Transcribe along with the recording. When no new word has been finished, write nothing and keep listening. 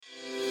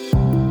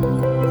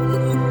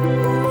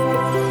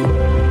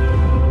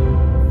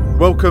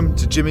Welcome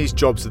to Jimmy's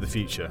Jobs of the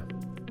Future.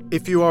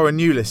 If you are a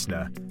new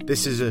listener,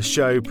 this is a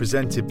show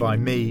presented by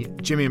me,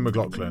 Jimmy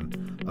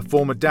McLaughlin, a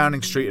former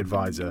Downing Street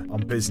advisor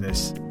on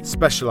business,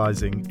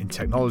 specialising in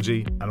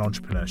technology and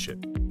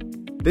entrepreneurship.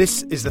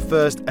 This is the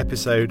first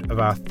episode of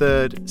our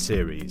third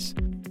series,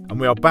 and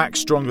we are back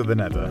stronger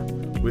than ever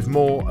with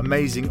more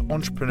amazing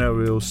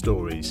entrepreneurial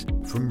stories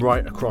from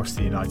right across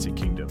the United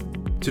Kingdom.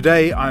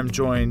 Today I am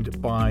joined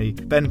by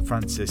Ben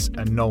Francis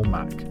and Noel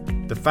Mack,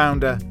 the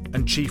founder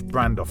and chief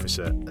brand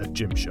officer of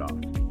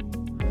Gymshark.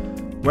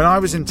 When I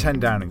was in 10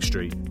 Downing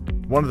Street,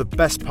 one of the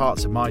best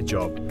parts of my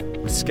job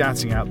was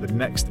scouting out the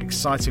next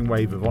exciting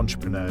wave of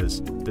entrepreneurs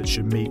that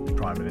should meet the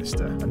Prime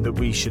Minister and that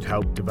we should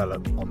help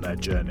develop on their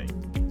journey.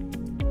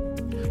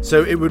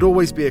 So it would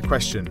always be a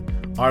question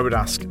I would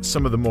ask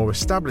some of the more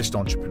established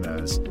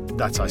entrepreneurs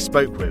that I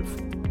spoke with.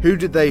 Who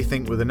did they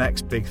think were the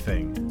next big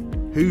thing?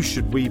 Who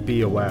should we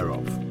be aware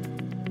of?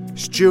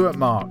 Stuart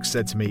Mark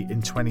said to me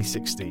in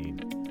 2016,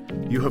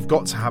 "You have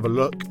got to have a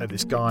look at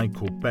this guy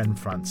called Ben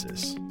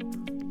Francis."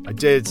 I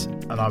did,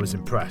 and I was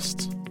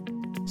impressed.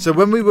 So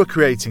when we were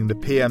creating the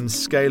PM's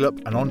Scale Up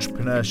and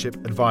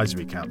Entrepreneurship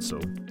Advisory Council,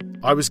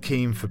 I was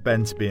keen for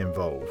Ben to be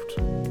involved.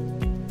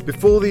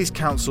 Before these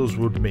councils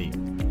would meet,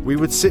 we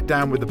would sit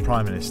down with the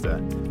Prime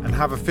Minister and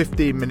have a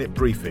 15-minute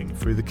briefing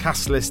through the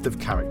cast list of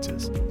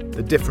characters,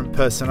 the different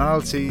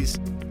personalities,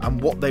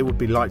 and what they would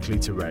be likely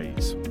to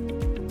raise.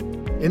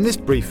 In this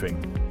briefing,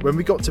 when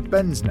we got to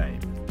Ben's name,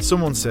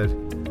 someone said,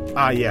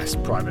 "Ah yes,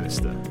 Prime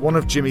Minister, one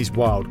of Jimmy's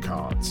wild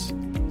cards.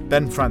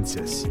 Ben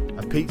Francis,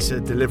 a pizza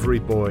delivery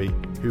boy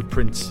who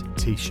prints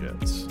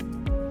t-shirts."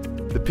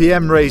 The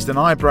PM raised an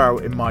eyebrow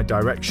in my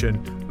direction,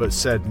 but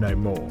said no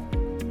more.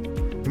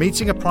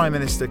 Meeting a Prime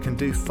Minister can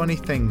do funny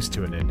things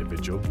to an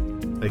individual.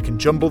 They can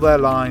jumble their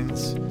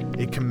lines,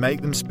 it can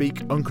make them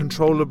speak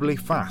uncontrollably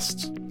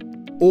fast,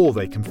 or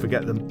they can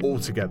forget them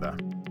altogether.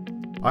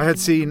 I had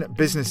seen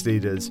business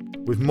leaders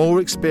with more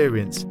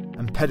experience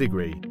and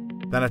pedigree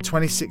than a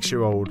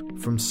 26-year-old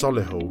from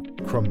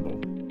Solihull crumble.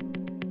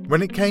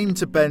 When it came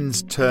to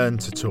Ben's turn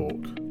to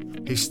talk,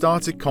 he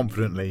started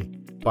confidently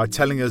by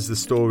telling us the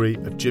story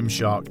of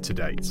Gymshark to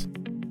date.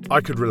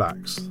 I could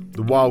relax.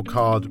 The wild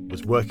card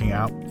was working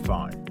out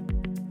fine.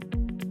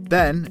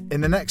 Then,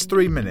 in the next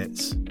 3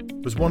 minutes,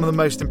 was one of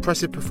the most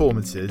impressive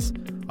performances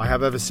I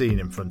have ever seen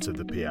in front of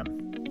the PM.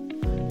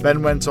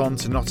 Ben went on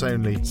to not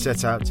only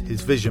set out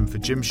his vision for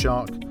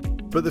Gymshark,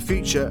 but the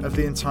future of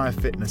the entire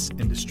fitness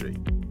industry.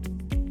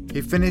 He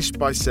finished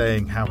by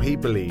saying how he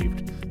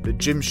believed that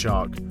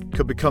Gymshark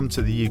could become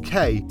to the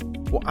UK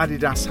what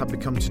Adidas had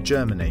become to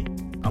Germany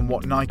and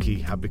what Nike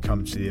had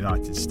become to the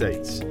United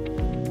States.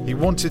 He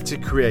wanted to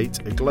create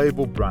a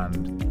global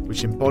brand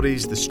which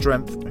embodies the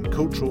strength and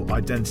cultural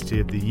identity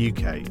of the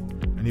UK,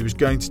 and he was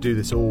going to do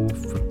this all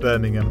from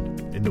Birmingham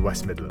in the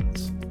West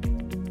Midlands.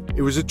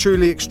 It was a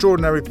truly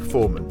extraordinary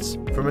performance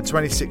from a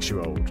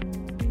 26-year-old.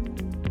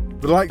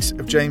 The likes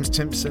of James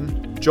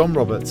Timpson, John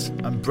Roberts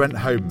and Brent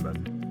Hoberman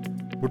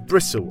would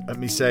bristle at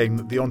me saying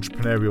that the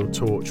entrepreneurial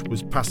torch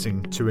was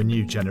passing to a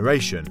new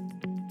generation,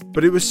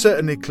 but it was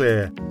certainly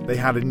clear they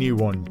had a new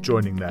one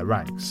joining their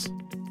ranks.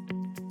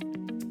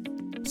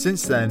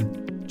 Since then,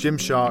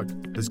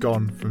 Gymshark has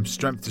gone from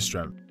strength to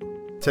strength,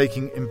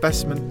 taking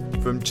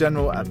investment from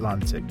General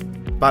Atlantic,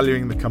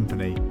 valuing the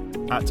company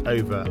at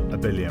over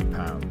 £1 billion.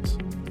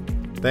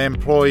 They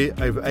employ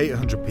over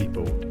 800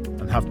 people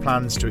and have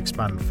plans to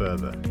expand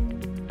further.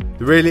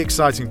 The really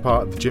exciting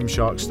part of the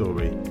Gymshark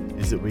story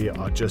is that we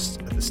are just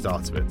at the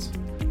start of it.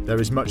 There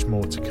is much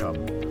more to come,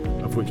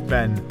 of which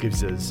Ben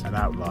gives us an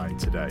outline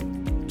today,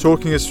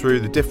 talking us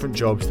through the different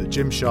jobs that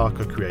Gymshark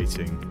are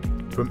creating,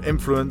 from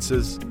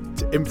influencers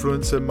to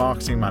influencer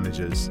marketing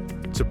managers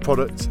to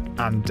product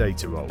and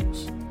data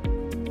roles.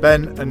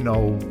 Ben and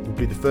Noel will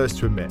be the first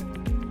to admit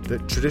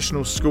that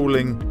traditional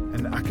schooling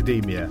and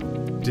academia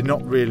did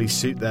not really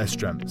suit their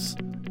strengths,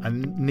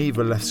 and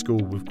neither left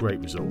school with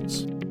great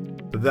results.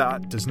 But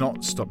that does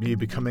not stop you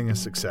becoming a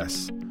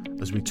success,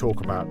 as we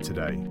talk about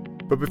today.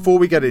 But before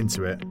we get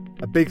into it,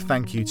 a big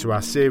thank you to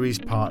our series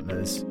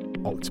partners,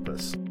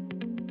 Octopus.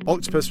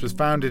 Octopus was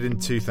founded in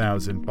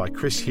 2000 by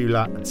Chris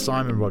Hewlett and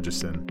Simon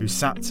Rogerson, who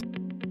sat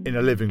in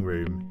a living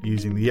room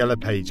using the Yellow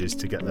Pages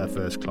to get their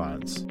first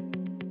clients.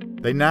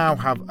 They now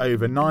have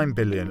over 9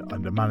 billion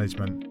under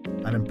management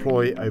and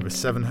employ over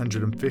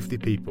 750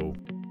 people,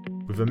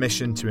 with a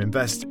mission to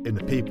invest in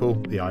the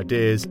people, the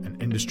ideas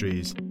and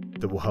industries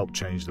that will help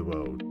change the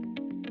world.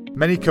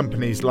 Many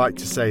companies like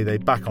to say they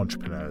back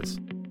entrepreneurs,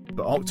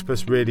 but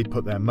Octopus really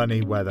put their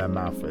money where their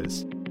mouth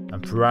is,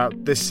 and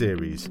throughout this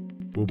series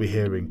we'll be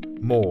hearing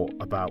more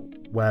about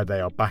where they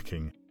are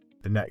backing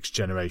the next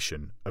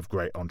generation of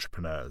great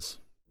entrepreneurs.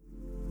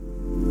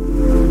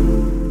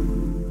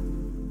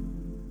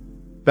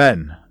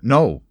 Ben,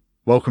 Noel,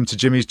 welcome to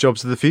Jimmy's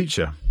Jobs of the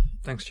Future.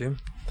 Thanks, Jim.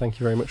 Thank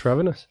you very much for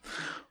having us.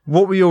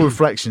 What were your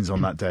reflections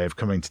on that day of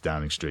coming to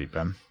Downing Street,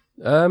 Ben?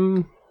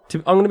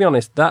 I'm going to be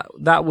honest,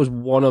 that was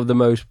one of the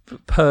most,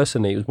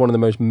 personally, it was one of the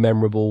most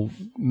memorable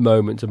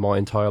moments of my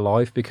entire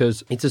life,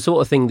 because it's the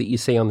sort of thing that you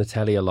see on the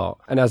telly a lot.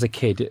 And as a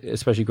kid,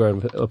 especially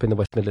growing up in the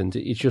West Midlands,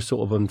 it's just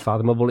sort of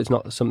unfathomable. It's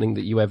not something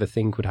that you ever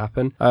think would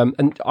happen.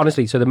 And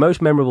honestly, so the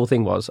most memorable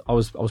thing was I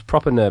was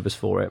proper nervous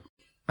for it.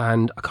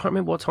 And I can't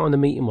remember what time the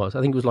meeting was. I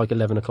think it was like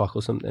 11 o'clock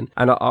or something.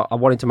 And I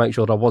wanted to make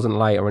sure that I wasn't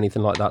late or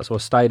anything like that. So I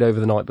stayed over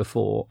the night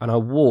before and I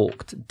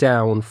walked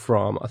down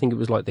from, I think it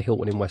was like the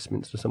Hilton in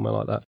Westminster, somewhere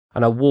like that.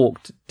 And I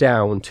walked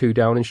down to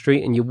Downing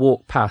Street, and you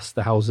walk past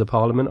the Houses of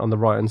Parliament on the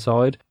right-hand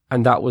side.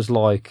 And that was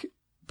like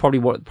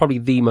probably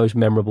the most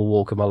memorable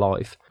walk of my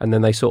life. And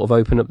then they sort of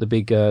open up the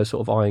big sort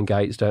of iron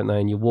gates, don't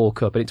they? And you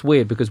walk up. And it's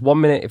weird because 1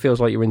 minute it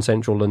feels like you're in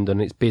central London.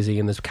 It's busy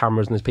and there's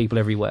cameras and there's people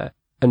everywhere.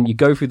 And you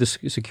go through the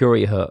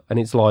security hut, and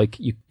it's like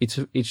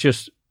it's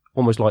just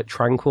almost like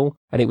tranquil.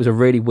 And it was a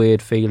really weird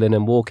feeling.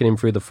 And walking in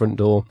through the front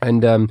door,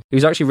 and it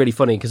was actually really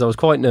funny because I was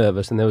quite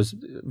nervous, and there was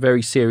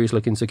very serious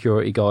looking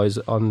security guys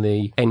on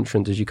the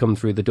entrance as you come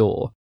through the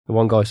door. And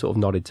one guy sort of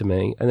nodded to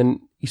me, and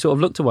then he sort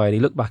of looked away and he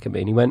looked back at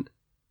me and he went,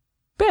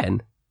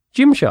 "Ben,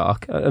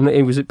 Gymshark?" And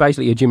he was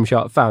basically a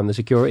Gymshark fan, the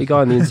security guy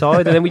on the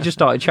inside. And then we just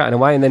started chatting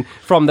away. And then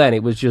from then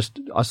it was just,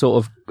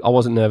 I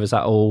wasn't nervous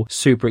at all,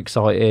 super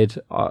excited.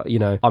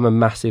 I'm a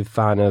massive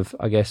fan of,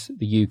 I guess,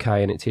 the UK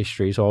and its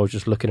history. So I was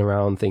just looking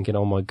around thinking,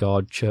 oh my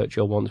God,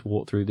 Churchill once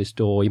walked through this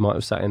door. He might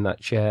have sat in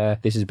that chair.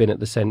 This has been at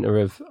the centre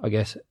of, I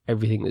guess,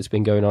 everything that's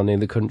been going on in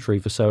the country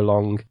for so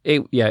long.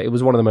 It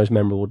was one of the most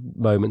memorable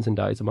moments and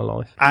days of my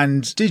life.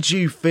 And did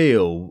you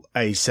feel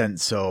a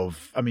sense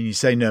of, I mean, you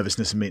say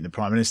nervousness in meeting the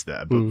Prime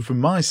Minister, but from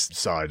my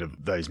side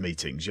of those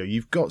meetings,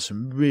 you've got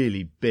some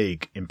really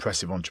big,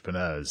 impressive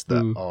entrepreneurs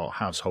that are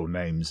household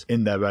names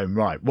in their own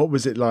right. What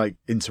was it like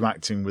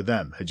interacting with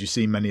them? Had you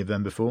seen many of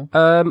them before?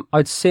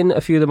 I'd seen a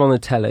few of them on the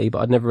telly, but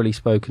I'd never really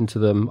spoken to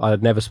them. I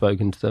had never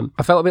spoken to them.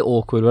 I felt a bit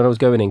awkward when I was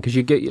going in, because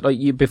you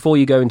get before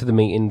you go into the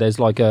meeting, there's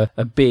like a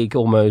big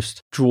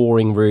almost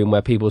drawing room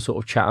where people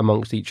sort of chat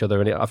amongst each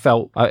other, and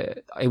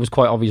it was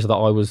quite obvious that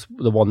I was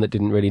the one that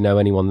didn't really know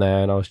anyone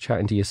there. And I was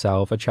chatting to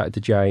yourself. I chatted to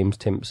James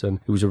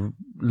Timpson, who was a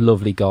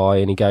lovely guy,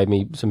 and he gave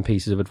me some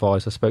pieces of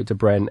advice. I spoke to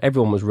Brent.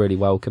 Everyone was really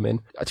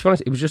welcoming. To be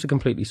honest, it was just a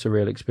completely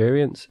surreal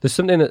experience. There's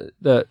something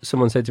that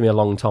someone said to me a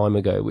long time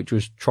ago, which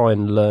was try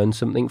and learn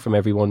something from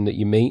everyone that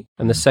you meet.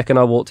 And the second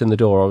I walked in the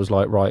door, I was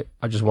like, right,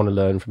 I just want to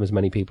learn from as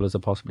many people as I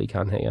possibly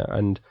can here.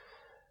 And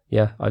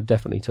yeah, I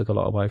definitely took a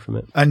lot away from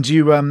it. And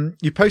you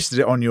posted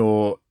it on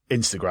your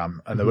Instagram,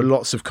 and there were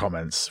lots of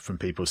comments from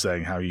people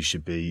saying how you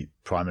should be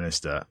Prime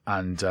Minister.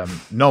 And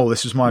Noel,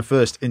 this was my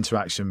first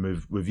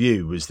interaction with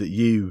you, was that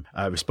you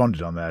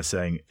responded on there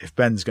saying, if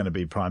Ben's going to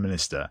be Prime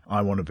Minister,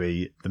 I want to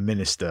be the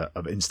Minister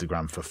of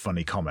Instagram for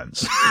funny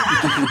comments.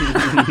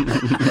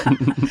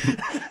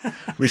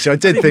 Which I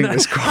did think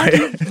was quite...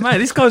 Mate,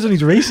 this guy's on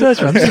his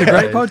research, man. This is a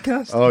great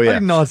podcast. Oh, yeah. I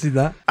didn't know I did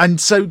that. And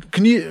so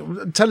can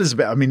you tell us a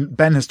bit? I mean,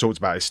 Ben has talked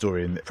about his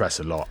story in the press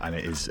a lot, and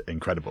it is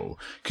incredible.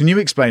 Can you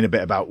explain a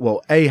bit about,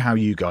 well, A, how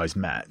you guys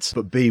met,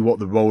 but B, what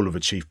the role of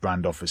a chief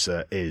brand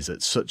officer is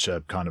at such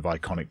a kind of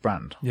iconic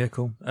brand? Yeah,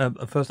 cool.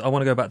 First, I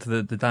want to go back to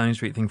the Downing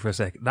Street thing for a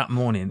sec. That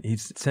morning, he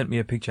sent me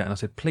a picture, and I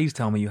said, please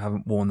tell me you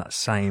haven't worn that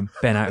same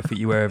Ben outfit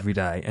you wear every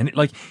day. And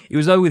it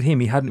was though with him,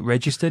 he hadn't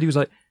registered. He was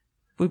like,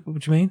 what do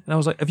you mean? And I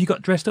was like, have you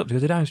got dressed up to go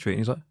to Downing Street? And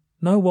he's like,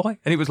 no, why?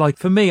 And it was like,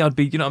 for me, I'd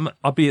be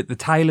at the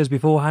tailor's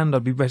beforehand.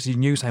 I'd be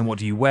messaging you saying, what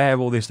do you wear?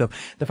 All this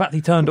stuff. The fact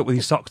he turned up with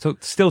his socks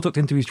still tucked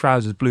into his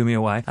trousers blew me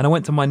away. And I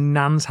went to my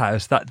nan's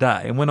house that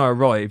day. And when I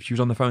arrived, she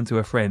was on the phone to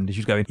her friend. And she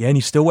was going, yeah, and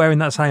he's still wearing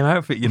that same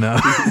outfit, you know.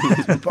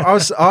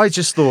 But I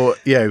just thought,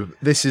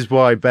 this is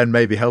why Ben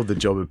maybe held the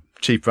job of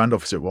chief brand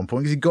officer at one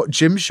point, because he got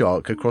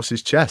Gymshark across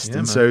his chest. Yeah,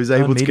 and man. So he was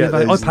able to get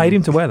those. I paid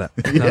him to wear that.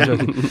 Yeah. No, I'm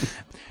joking.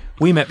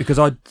 We met because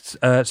I'd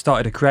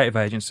started a creative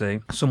agency,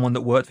 someone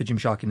that worked for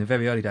Gymshark in the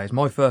very early days.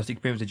 My first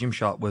experience with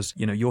Gymshark was,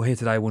 you're here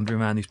today wandering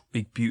around this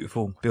big,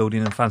 beautiful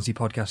building and fancy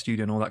podcast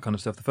studio and all that kind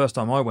of stuff. The first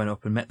time I went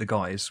up and met the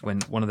guys,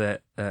 when one of their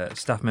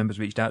staff members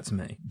reached out to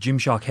me,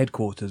 Gymshark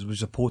headquarters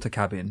was a porter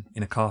cabin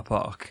in a car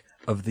park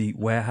of the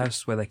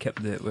warehouse where we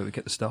kept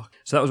the stock.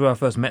 So that was where I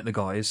first met the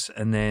guys,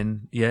 and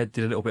then did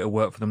a little bit of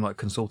work for them, like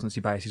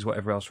consultancy basis,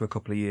 whatever else, for a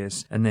couple of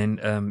years, and then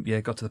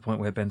got to the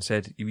point where Ben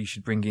said you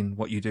should bring in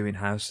what you do in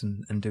house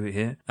and do it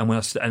here. And when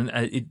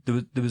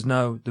there was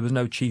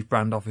no chief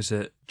brand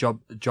officer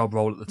job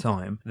role at the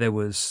time. There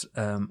was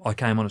I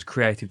came on as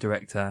creative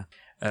director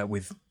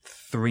with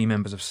 3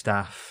 members of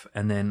staff,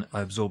 and then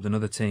I absorbed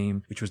another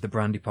team, which was the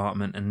brand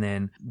department, and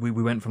then we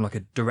went from like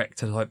a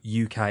director type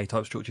UK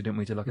type structure, didn't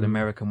we, to like an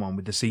American one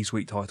with the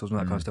C-suite titles and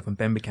that kind of stuff, and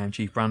Ben became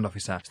chief brand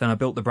officer. So then I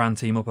built the brand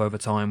team up over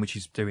time, which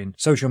is doing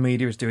social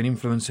media, it's doing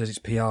influencers, it's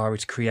PR,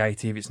 it's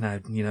creative, it's now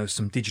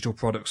some digital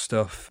product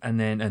stuff,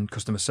 and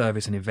customer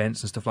service and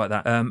events and stuff like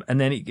that.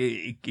 And then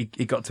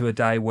it got to a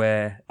day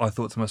where I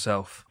thought to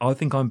myself, I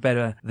think I'm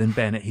better than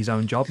Ben at his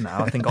own job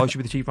now. I think I should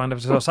be the chief brand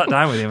officer. So I sat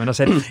down with him and I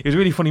said, it was a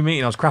really funny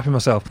meeting, I was crapping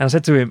myself. And I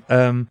said to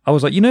him, I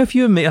was like, if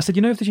you and me, I said,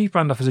 if the chief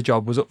brand officer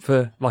job was up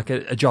for like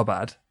a job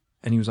ad,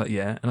 and he was like,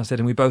 yeah. And I said,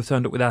 and we both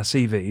turned up with our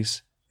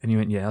CVs, And he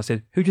went, yeah. I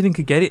said, who do you think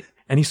could get it?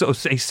 And he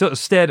sort of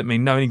stared at me,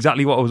 knowing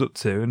exactly what I was up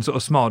to, and sort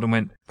of smiled and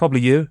went,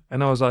 probably you.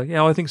 And I was like,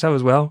 yeah, I think so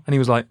as well. And he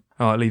was like,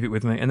 all right, leave it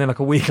with me. And then like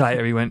a week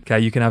later, he went, okay,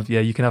 you can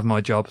have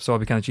my job. So I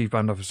became a chief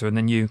brand officer, and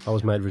then you. I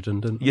was made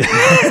redundant. Yeah.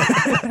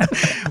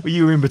 Well,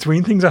 you were in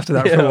between things after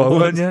that for a while,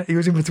 weren't you? He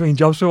was in between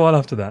jobs for a while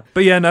after that.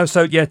 But yeah, no.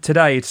 So yeah,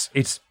 today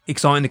it's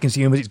exciting the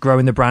consumers. It's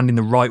growing the brand in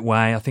the right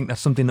way. I think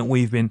that's something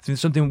we've been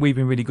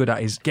really good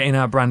at, is getting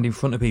our brand in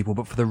front of people,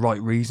 but for the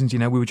right reasons. You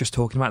know, we were just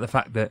talking about the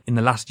fact that in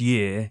the last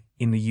year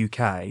in the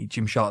UK,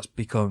 Gymshark's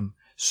become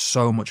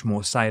so much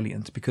more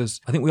salient, because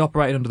I think we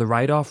operated under the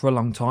radar for a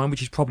long time,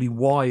 which is probably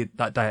why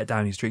that day at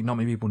Downing Street, not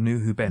many people knew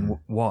who Ben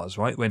was,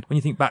 right? When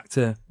you think back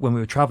to when we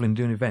were travelling,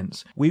 doing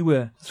events, we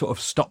were sort of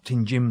stopped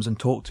in gyms and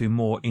talked to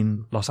more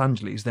in Los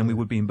Angeles than we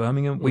would be in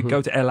Birmingham. We'd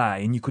go to LA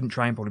and you couldn't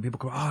train properly. People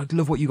go, oh, I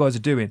love what you guys are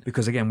doing,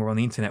 because again, we're on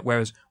the internet.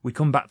 Whereas we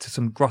come back to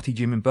some grotty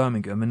gym in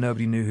Birmingham and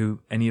nobody knew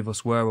who any of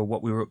us were or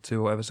what we were up to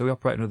or whatever. So we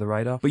operated under the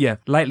radar. But yeah,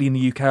 lately in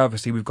the UK,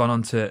 obviously, we've gone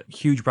on to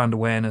huge brand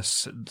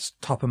awareness,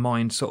 top of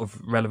mind sort of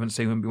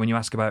relevancy when you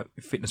ask about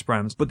fitness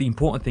brands. But the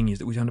important thing is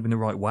that we've done it in the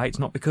right way. It's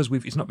not because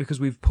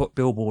we've put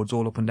billboards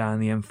all up and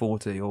down the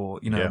M40, or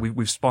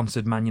we've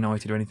sponsored Man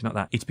United or anything like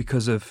that. It's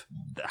because of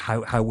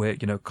how we're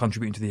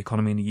contributing to the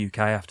economy in the UK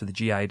after the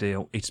GA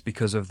deal. It's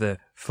because of the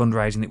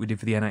fundraising that we did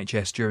for the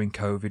NHS during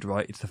COVID,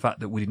 right? It's the fact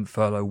that we didn't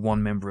furlough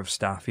one member of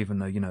staff, even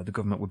though the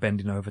government were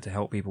bending over to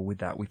help people with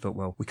that. We thought,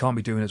 well, we can't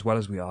be doing as well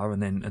as we are,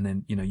 and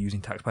then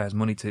using taxpayers'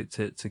 money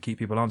to keep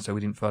people on. So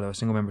we didn't furlough a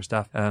single member of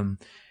staff.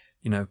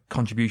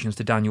 Contributions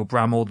to Daniel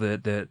Bramall,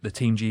 the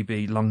Team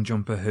GB long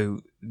jumper,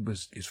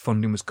 his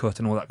funding was cut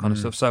and all that kind of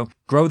stuff. So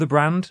grow the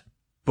brand,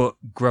 but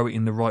grow it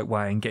in the right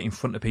way and get in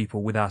front of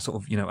people with our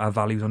sort of, our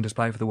values on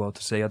display for the world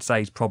to see. I'd say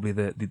it's probably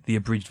the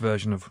abridged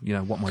version of,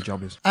 what my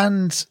job is.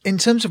 And in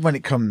terms of when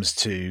it comes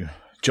to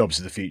jobs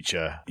of the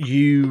future,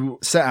 you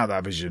set out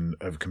that vision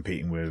of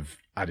competing with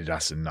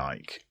Adidas and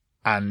Nike.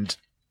 And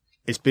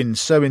it's been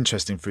so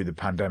interesting through the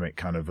pandemic,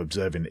 kind of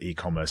observing the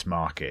e-commerce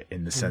market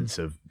in the sense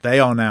of they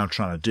are now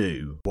trying to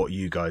do what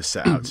you guys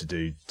set out to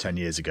do 10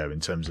 years ago in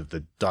terms of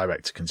the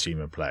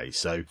direct-to-consumer play.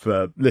 So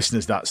for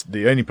listeners, that's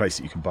the only place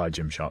that you can buy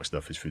Gymshark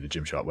stuff is through the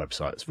Gymshark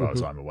website, as far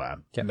as I'm aware.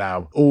 Yep.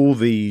 Now, all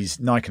these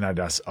Nike and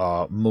Adidas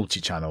are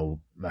multi-channel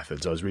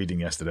methods. I was reading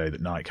yesterday that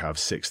Nike have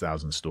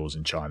 6,000 stores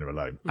in China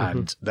alone,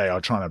 and they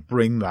are trying to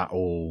bring that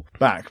all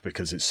back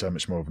because it's so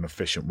much more of an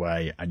efficient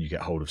way, and you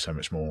get hold of so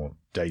much more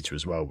data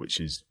as well,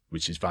 which is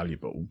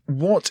valuable.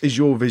 What is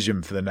your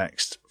vision for the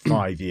next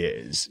 5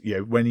 years?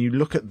 When you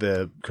look at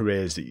the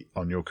careers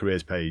on your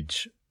careers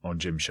page on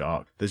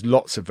Gymshark, there's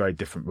lots of very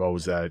different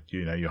roles there.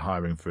 You're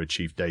hiring for a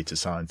chief data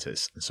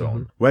scientist and so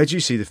on. Where do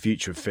you see the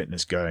future of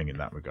fitness going in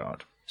that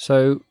regard?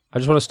 So I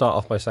just want to start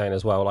off by saying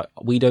as well,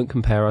 we don't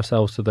compare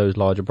ourselves to those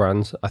larger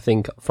brands. I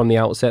think from the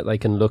outset they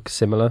can look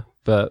similar,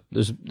 but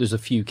there's a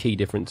few key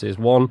differences.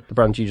 One, the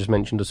brands you just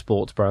mentioned are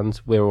sports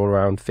brands. We're all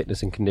around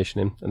fitness and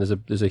conditioning, and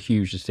there's a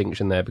huge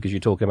distinction there, because you're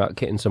talking about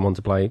kitting someone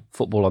to play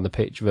football on the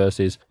pitch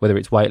versus whether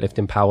it's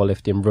weightlifting,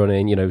 powerlifting,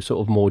 running,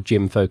 sort of more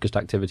gym-focused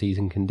activities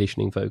and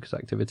conditioning-focused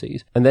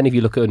activities. And then if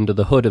you look under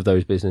the hood of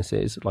those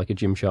businesses, like a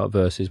Gymshark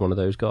versus one of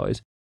those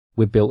guys,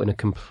 we're built in a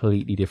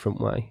completely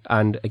different way.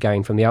 And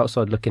again, from the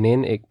outside looking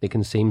in, it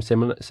can seem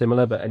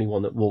similar, but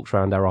anyone that walks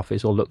around our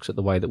office or looks at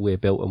the way that we're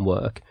built and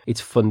work, it's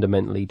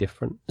fundamentally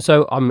different.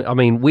 So,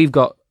 we've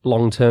got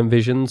long-term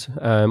visions,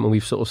 and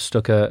we've sort of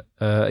stuck a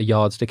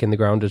yardstick in the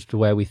ground as to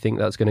where we think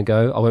that's going to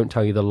go. I won't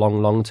tell you the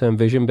long-term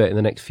vision, but in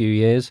the next few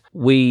years,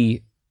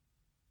 we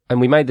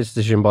made this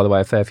decision, by the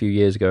way, a fair few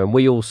years ago, and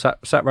we all sat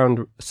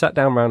down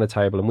around a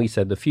table, and we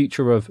said the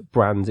future of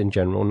brands in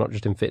general, not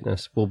just in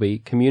fitness, will be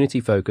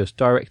community-focused,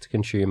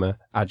 direct-to-consumer,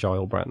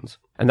 agile brands.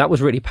 And that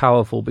was really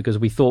powerful because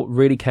we thought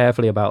really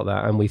carefully about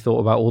that, and we thought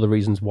about all the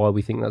reasons why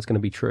we think that's going to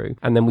be true.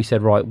 And then we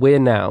said, right, we're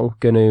now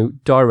going to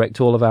direct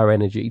all of our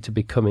energy to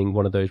becoming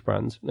one of those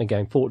brands. And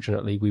again,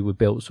 fortunately, we were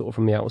built sort of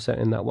from the outset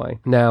in that way.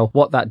 Now,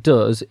 what that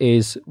does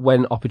is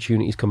when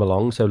opportunities come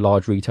along, so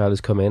large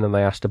retailers come in and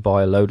they ask to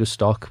buy a load of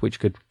stock, which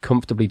could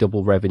comfortably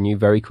double revenue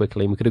very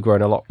quickly, and we could have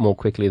grown a lot more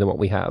quickly than what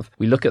we have.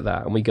 We look at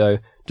that and we go,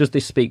 does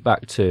this speak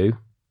back to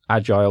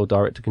agile,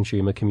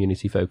 direct-to-consumer,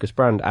 community-focused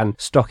brand? And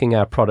stocking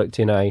our product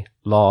in a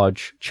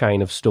large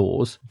chain of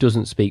stores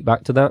doesn't speak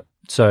back to that.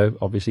 So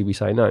obviously we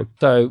say no.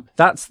 So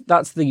that's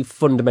the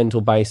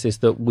fundamental basis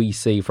that we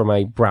see from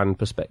a brand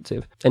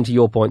perspective. And to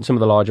your point, some of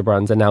the larger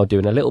brands are now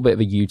doing a little bit of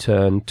a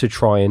U-turn to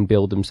try and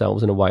build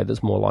themselves in a way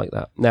that's more like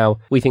that. Now,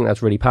 we think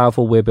that's really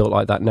powerful. We're built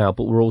like that now,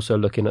 but we're also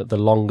looking at the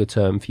longer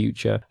term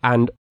future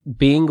and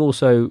being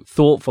also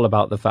thoughtful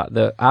about the fact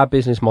that our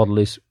business model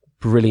is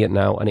brilliant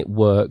now and it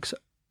works.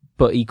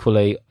 But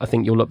equally, I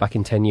think you'll look back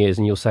in 10 years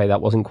and you'll say that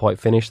wasn't quite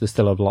finished. There's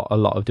still a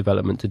lot of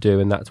development to do,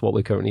 and that's what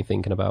we're currently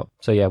thinking about.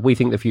 So yeah, we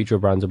think the future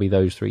of brands will be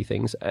those three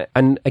things.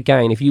 And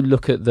again, if you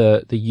look at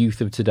the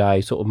youth of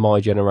today, sort of my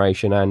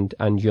generation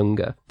and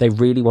younger, they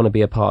really want to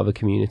be a part of a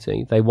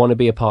community. They want to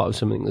be a part of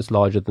something that's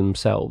larger than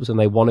themselves, and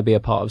they want to be a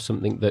part of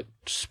something that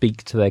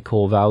speaks to their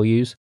core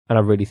values. And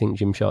I really think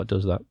Gymshark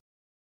does that.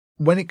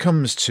 When it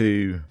comes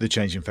to the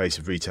changing face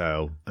of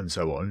retail and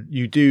so on,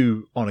 you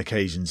do on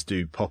occasions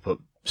do pop-up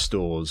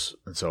stores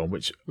and so on,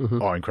 which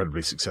are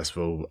incredibly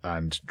successful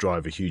and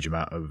drive a huge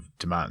amount of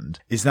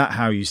demand. Is that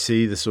how you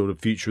see the sort of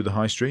future of the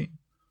high street?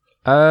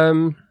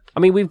 I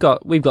mean, we've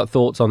got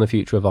thoughts on the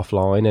future of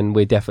offline, and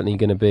we're definitely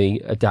going to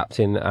be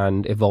adapting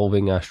and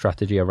evolving our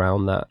strategy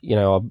around that. You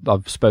know,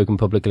 I've spoken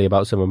publicly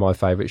about some of my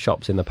favourite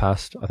shops in the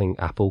past. I think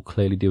Apple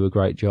clearly do a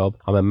great job.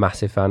 I'm a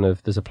massive fan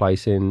of. There's a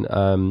place in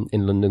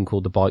London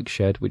called the Bike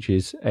Shed, which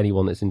is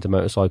anyone that's into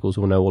motorcycles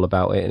will know all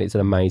about it, and it's an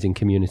amazing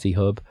community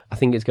hub. I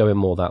think it's going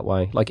more that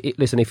way. Like,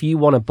 listen, if you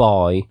want to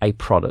buy a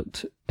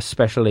product,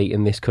 especially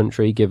in this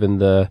country, given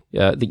the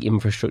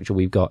infrastructure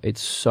we've got,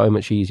 it's so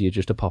much easier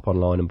just to pop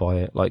online and buy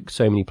it. Like,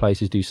 so many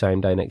places do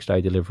same day, next day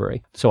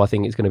delivery. So I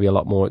think it's going to be a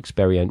lot more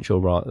experiential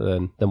rather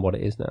than what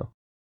it is now.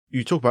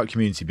 You talk about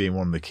community being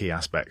one of the key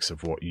aspects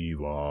of what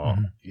you are,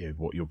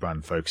 what your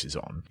brand focuses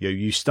on.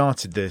 You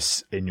started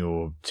this in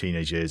your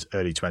teenage years,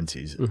 early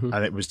 20s,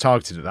 and it was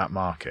targeted at that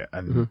market.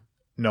 And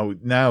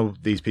now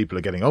these people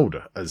are getting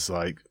older as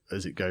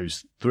it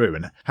goes through.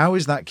 And how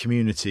is that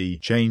community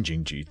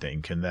changing, do you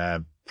think, and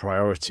their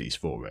priorities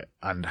for it?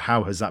 And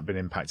how has that been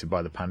impacted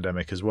by the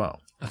pandemic as well?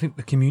 I think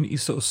the community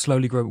is sort of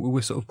slowly growing.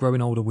 We're sort of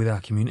growing older with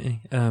our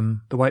community. The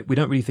way we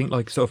don't really think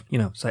like sort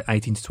of, say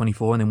 18 to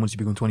 24, and then once you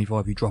become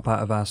 25, you drop out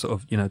of our sort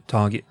of,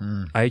 target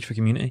age for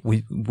community.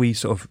 We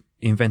sort of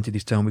invented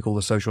this term we call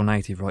the social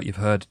native, right? You've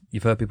heard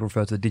people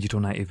refer to the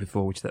digital native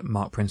before, which is that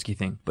Mark Prensky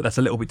thing. But that's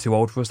a little bit too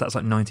old for us. That's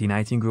like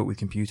 1980 and grew up with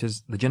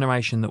computers. The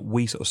generation that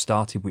we sort of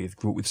started with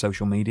grew up with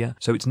social media.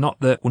 So it's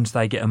not that once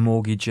they get a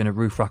mortgage and a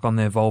roof rack on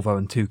their Volvo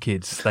and 2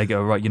 kids, they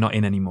go, right, you're not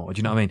in anymore. Do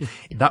you know what I mean?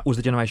 That was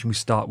the generation we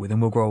start with,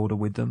 and we'll grow older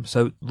with them.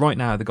 So right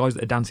now, the guys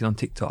that are dancing on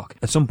TikTok,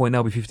 at some point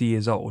they'll be 50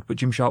 years old, but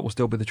Gymshark will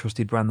still be the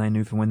trusted brand they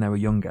knew from when they were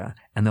younger,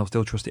 and they'll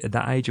still trust it at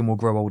that age, and we'll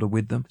grow older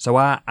with them. So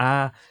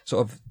our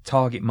sort of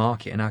target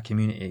market and our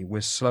community,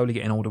 we're slowly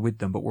getting older with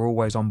them, but we're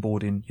always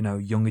onboarding,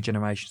 younger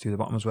generations through the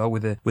bottom as well.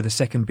 We're the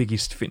second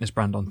biggest fitness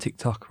brand on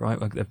TikTok,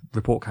 right? Like, the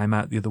report came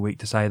out the other week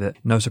to say that,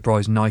 no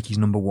surprise, Nike's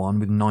number 1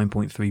 with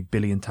 9.3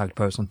 billion tagged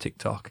posts on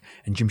TikTok,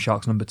 and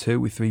Gymshark's number 2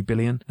 with 3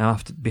 billion. Now,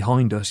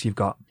 behind us, you've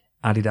got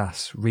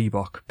Adidas,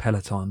 Reebok,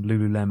 Peloton,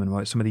 Lululemon,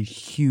 right? Some of these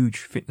huge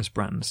fitness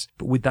brands.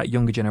 But with that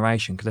younger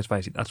generation, because let's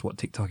face it, that's what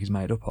TikTok is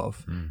made up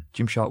of.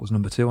 Gymshark was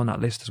number 2 on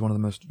that list as one of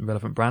the most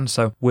relevant brands.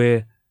 So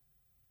we're,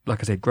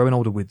 like I said, growing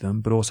older with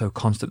them, but also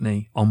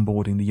constantly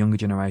onboarding the younger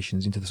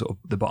generations into the sort of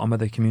the bottom of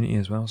the community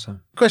as well. So,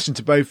 question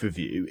to both of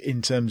you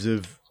in terms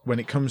of when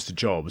it comes to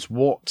jobs,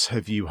 what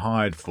have you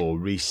hired for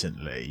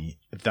recently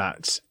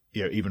that,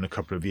 even a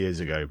couple of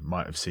years ago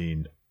might have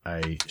seen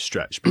a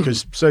stretch?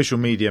 Because social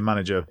media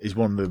manager is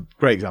one of the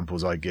great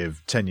examples I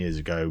give. 10 years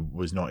ago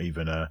was not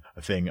even a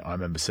thing. I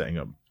remember setting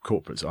up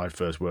corporates I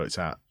first worked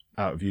at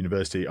out of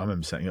university. I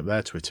remember setting up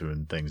their Twitter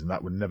and things, and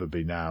that would never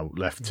be now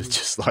left to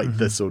just like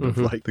the sort of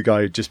like the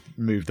guy who just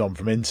moved on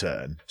from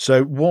intern.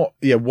 So what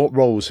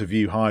roles have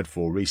you hired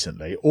for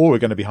recently, or are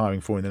going to be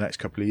hiring for in the next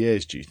couple of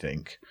years, do you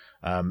think,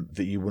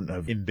 that you wouldn't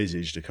have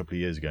envisaged a couple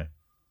of years ago?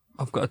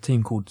 I've got a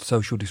team called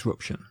Social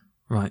Disruption,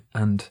 right?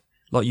 And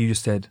like you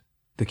just said,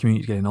 the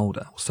community's getting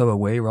older. So are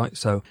we, right?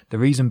 So the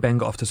reason Ben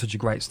got off to such a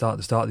great start at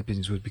the start of the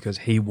business was because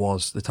he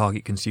was the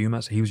target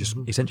consumer. So he was just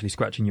essentially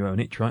scratching your own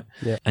itch, right?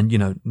 Yeah. And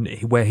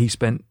where he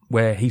spent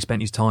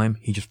his time,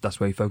 that's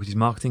where he focused his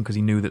marketing, because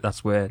he knew that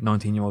that's where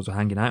 19-year-olds were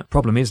hanging out.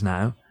 Problem is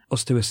now,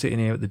 us two are sitting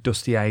here at the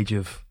dusty age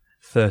of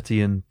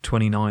 30 and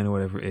 29 or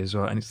whatever it is,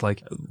 right? And it's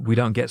like, we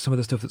don't get some of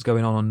the stuff that's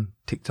going on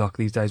TikTok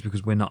these days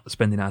because we're not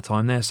spending our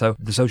time there. So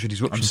the Social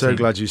Disruption I'm so team,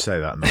 glad you say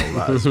that,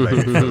 Noel. That's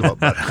made me feel a lot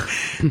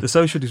better. The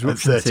Social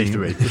Disruption team,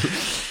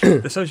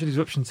 the Social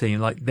Disruption team,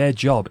 like, their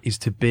job is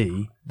to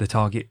be the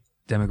target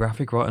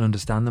demographic, right? And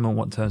understand them and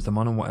what turns them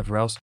on and whatever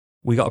else.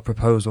 We got a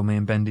proposal, me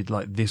and Ben did,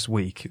 like, this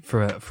week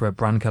for a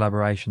brand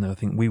collaboration that I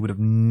think we would have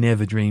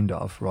never dreamed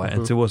of, right?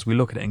 And to us, we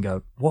look at it and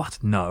go, what?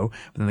 No.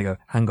 But then they go,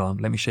 hang on,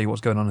 let me show you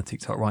what's going on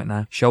TikTok right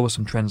now. Show us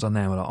some trends on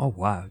there. And we're like, oh,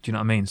 wow. Do you know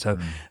what I mean? So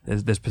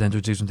there's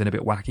potential to do something a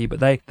bit wacky,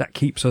 but that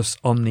keeps us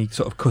on the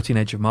sort of cutting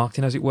edge of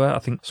marketing, as it were. I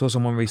think I saw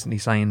someone recently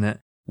saying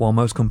that while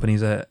most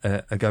companies are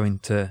going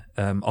to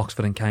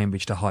Oxford and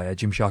Cambridge to hire,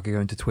 Gymshark are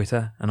going to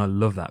Twitter, and I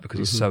love that because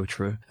it's so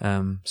true.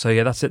 So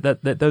yeah, that's it.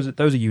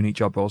 Those are unique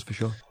job roles for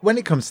sure. When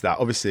it comes to that,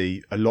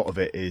 obviously a lot of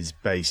it is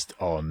based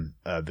on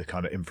the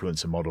kind of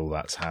influencer model.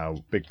 That's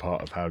how big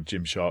part of how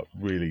Gymshark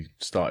really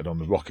started on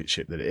the rocket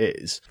ship that it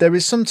is. There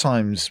is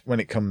sometimes, when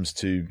it comes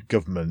to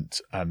government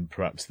and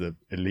perhaps the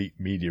elite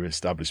media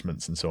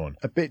establishments and so on,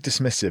 a bit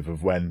dismissive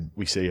of when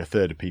we see a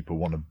third of people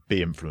want to be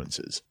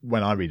influencers.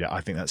 When I read it,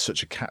 I think that's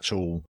such a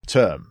catch-all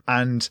term.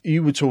 And we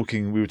were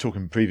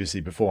talking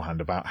previously beforehand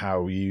about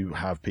how you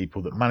have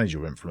people that manage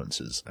your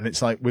influencers. And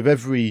it's like, with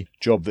every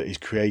job that is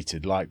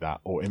created like that,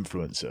 or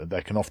influencer,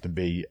 there can often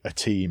be a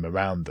team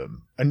around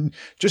them. And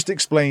just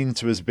explain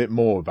to us a bit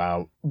more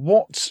about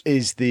what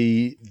is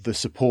the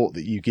support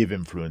that you give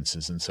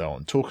influencers and so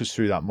on. Talk us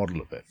through that model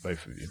a bit,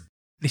 both of you.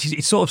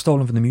 it's sort of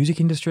stolen from the music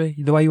industry.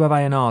 The way you have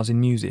A&Rs in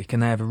music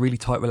and they have a really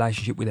tight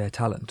relationship with their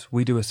talent.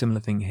 We do a similar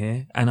thing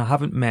here. And I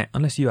haven't met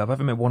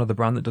one other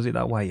brand that does it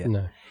that way yet.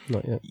 No,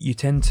 not yet. You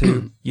tend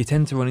to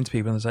run into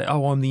people and they say,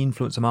 oh, I'm the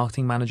influencer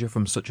marketing manager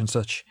from such and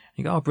such.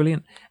 You go, oh,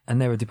 brilliant. And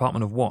they're a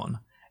department of one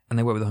and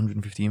they work with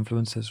 150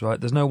 influencers,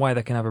 right? There's no way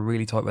they can have a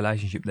really tight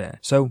relationship there.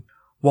 So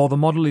while the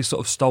model is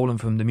sort of stolen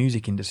from the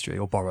music industry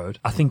or borrowed,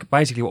 I think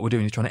basically what we're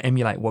doing is trying to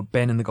emulate what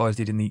Ben and the guys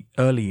did in the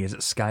early years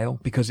at scale.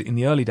 Because in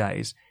the early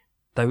days,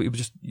 it was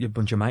just a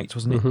bunch of mates,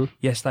 wasn't it? Mm-hmm.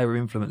 Yes, they were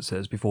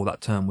influencers before that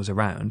term was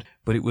around,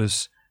 but it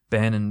was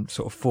Ben and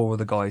sort of 4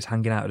 other guys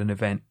hanging out at an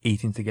event,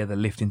 eating together,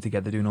 lifting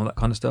together, doing all that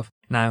kind of stuff.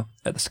 Now,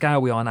 at the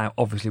scale we are now,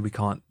 obviously we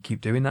can't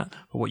keep doing that,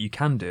 but what you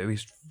can do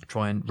is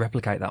try and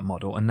replicate that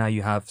model, and now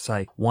you have,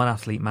 say, 1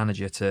 athlete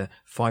manager to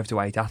 5 to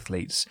 8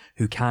 athletes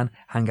who can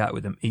hang out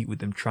with them, eat with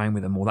them, train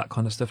with them, all that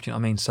kind of stuff. Do you know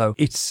what I mean? So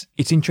it's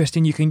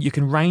interesting. You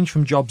can range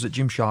from jobs at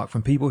Gymshark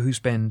from people who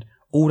spend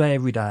all day,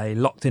 every day,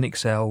 locked in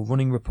Excel,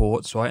 running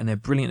reports, right? And they're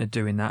brilliant at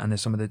doing that. And they're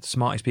some of the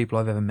smartest people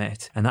I've ever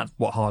met. And that's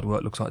what hard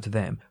work looks like to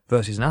them.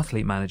 Versus an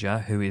athlete manager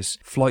who is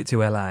flight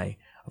to LA.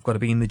 I've got to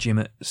be in the gym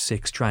at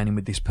 6 training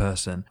with this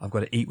person. I've got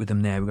to eat with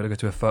them there. We've got to go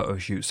to a photo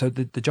shoot. So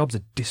the jobs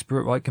are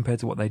disparate, right? Compared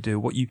to what they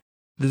do.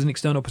 There's an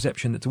external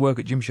perception that to work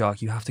at Gymshark,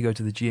 you have to go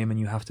to the gym and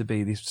you have to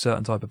be this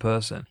certain type of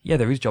person. Yeah,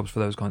 there is jobs for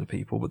those kind of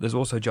people, but there's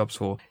also jobs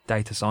for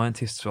data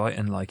scientists, right?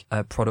 And like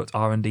product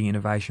R&D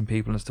innovation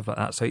people and stuff like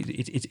that. So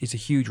it's a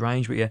huge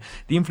range. But yeah,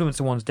 the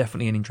influencer one's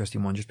definitely an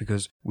interesting one just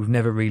because we've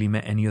never really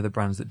met any other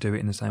brands that do it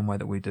in the same way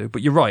that we do.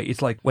 But you're right.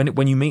 It's like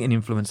when you meet an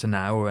influencer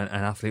now or an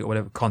athlete or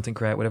whatever, content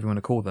creator, whatever you want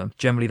to call them,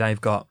 generally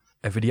they've got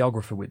a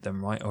videographer with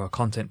them, right? Or a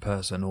content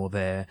person or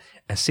their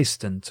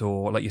assistant,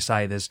 or like you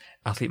say, there's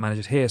athlete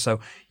managers here. So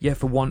yeah,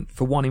 for one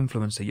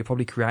influencer, you're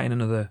probably creating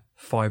another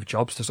 5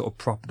 jobs to sort of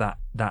prop that.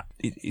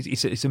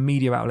 It's a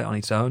media outlet on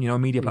its own, a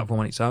media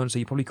platform on its own. So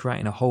you're probably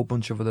creating a whole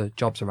bunch of other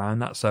jobs around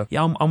that. So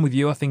yeah, I'm with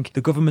you. I think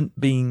the government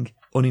being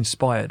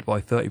uninspired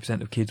by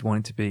 30% of kids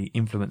wanting to be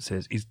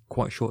influencers is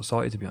quite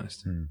short-sighted, to be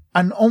honest.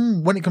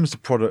 And when it comes to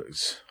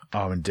products,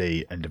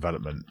 R&D and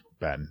development,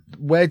 Ben,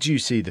 where do you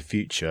see the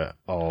future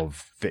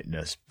of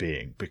fitness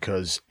being?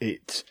 Because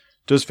it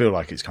does feel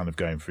like it's kind of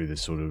going through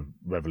this sort of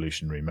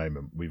revolutionary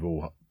moment. We've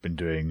all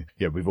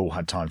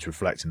had time to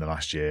reflect in the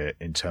last year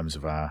in terms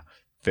of our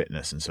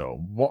fitness and so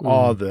on. What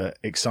are the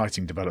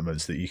exciting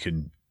developments that you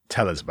can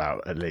tell us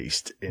about, at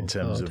least in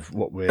terms of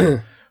what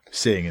we're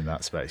seeing in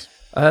that space?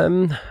 I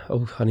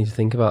need to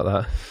think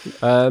about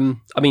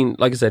that. I mean,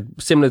 like I said,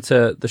 similar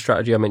to the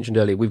strategy I mentioned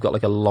earlier, we've got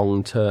like a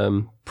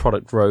long-term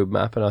product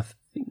roadmap, and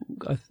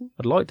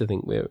I'd like to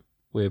think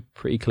we're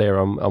pretty clear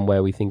on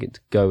where we think it's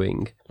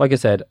going. Like I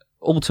said,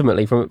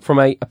 ultimately, from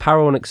a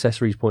apparel and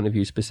accessories point of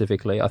view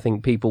specifically, I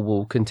think people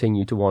will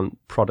continue to want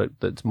product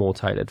that's more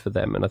tailored for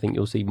them, and I think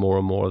you'll see more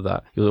and more of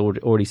that. You'll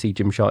already see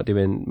Gymshark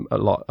doing a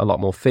lot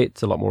more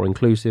fits, a lot more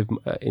inclusive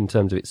in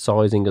terms of its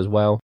sizing as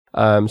well.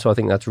 So I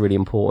think that's really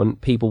important.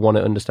 People want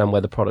to understand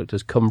where the product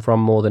has come from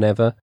more than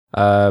ever.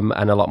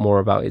 And a lot more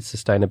about its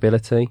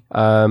sustainability.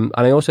 And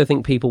I also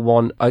think people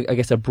want, I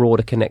guess, a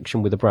broader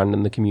connection with the brand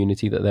and the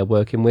community that they're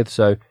working with.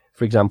 So,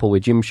 for example,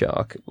 with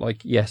Gymshark,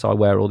 like, yes, I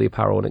wear all the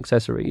apparel and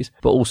accessories,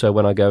 but also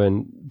when I go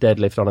and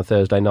deadlift on a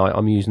Thursday night,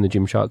 I'm using the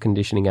Gymshark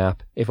conditioning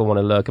app. If I want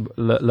to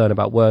learn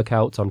about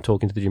workouts, I'm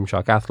talking to the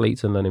Gymshark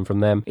athletes and learning from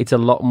them. It's a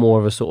lot more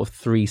of a sort of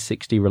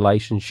 360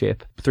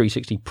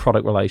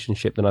 product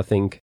relationship than I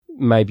think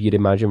maybe you'd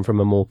imagine from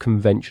a more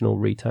conventional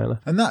retailer.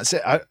 And that's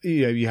it.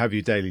 You have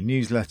your daily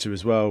newsletter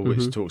as well,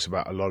 which talks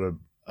about a lot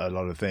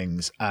of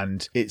things,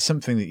 and it's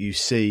something that you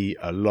see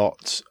a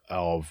lot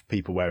of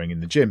people wearing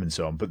in the gym and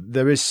so on, but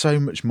there is so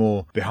much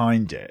more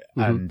behind it.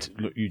 And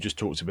look, you just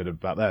talked a bit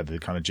about the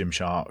kind of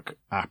Gymshark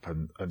app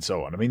and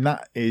so on. I mean,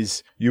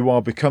 you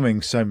are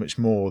becoming so much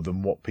more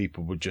than what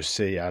people would just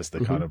see as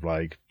the kind of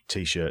like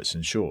T-shirts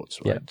and shorts,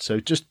 right? Yeah. So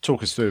just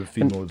talk us through a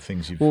few more of the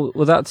things you've...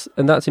 Well, that's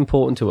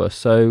important to us.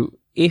 So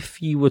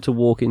if you were to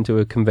walk into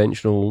a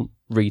conventional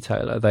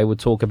retailer, they would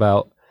talk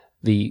about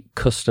the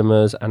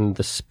customers and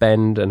the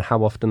spend and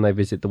how often they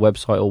visit the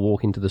website or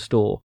walk into the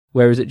store.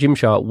 Whereas at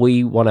Gymshark,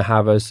 we want to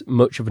have as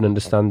much of an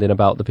understanding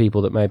about the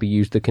people that maybe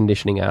use the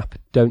conditioning app,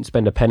 don't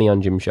spend a penny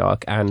on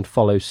Gymshark, and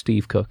follow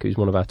Steve Cook, who's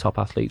one of our top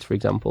athletes, for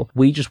example.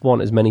 We just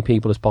want as many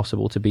people as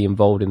possible to be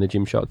involved in the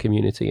Gymshark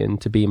community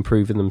and to be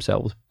improving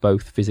themselves,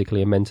 both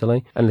physically and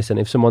mentally. And listen,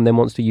 if someone then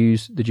wants to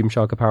use the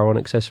Gymshark apparel and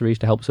accessories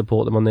to help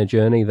support them on their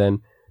journey,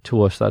 then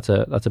to us, that's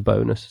a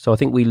bonus. So I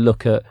think we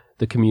look at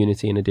the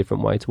community in a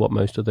different way to what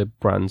most of the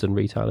brands and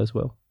retailers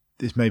will.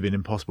 This may be an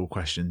impossible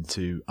question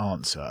to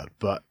answer,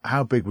 but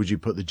how big would you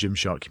put the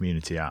Gymshark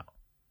community at?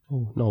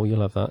 Oh, no,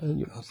 you'll have that.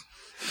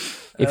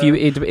 If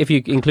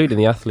you include in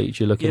the athletes,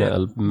 you're looking at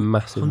a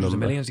massive hundreds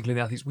number. of millions, including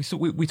the athletes.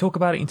 We talk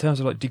about it in terms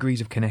of like degrees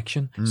of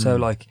connection. So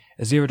like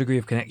a 0 degree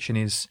of connection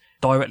is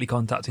directly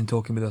contacting,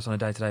 talking with us on a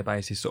day-to-day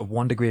basis. Sort of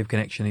 1 degree of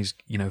connection is,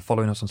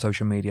 following us on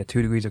social media.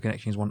 2 degrees of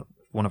connection is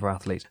one of our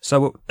athletes.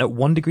 So at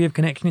 1 degree of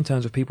connection in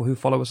terms of people who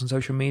follow us on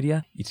social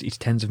media, it's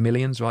tens of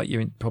millions, right?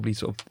 You're in probably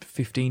sort of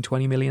 15,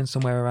 20 million,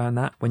 somewhere around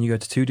that. When you go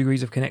to 2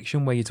 degrees of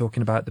connection, where you're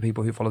talking about the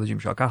people who follow the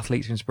Gymshark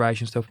athletes,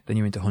 inspiration stuff, then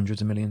you're into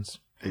hundreds of millions.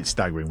 It's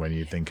staggering when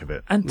you think of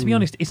it. And to be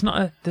honest, it's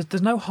not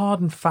there's no hard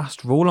and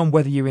fast rule on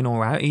whether you're in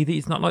or out either.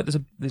 It's not like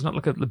there's not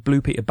like a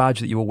Blue Peter badge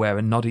that you will wear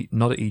and nod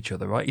at each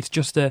other, right? It's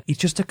just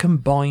a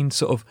combined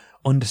sort of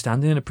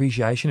understanding and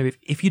appreciation of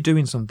if you're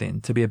doing something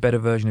to be a better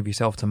version of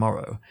yourself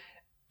tomorrow,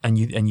 and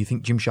you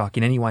think Gymshark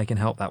in any way can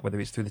help that, whether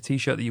it's through the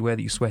t-shirt that you wear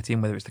that you sweat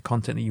in, whether it's the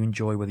content that you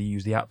enjoy, whether you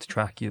use the app to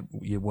track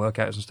your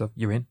workouts and stuff,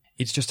 you're in.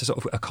 It's just a sort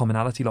of a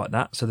commonality like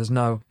that. So there's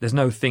no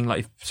thing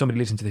like if somebody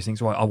listens to this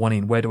thinks, right, I want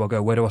in, where do I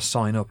go? Where do I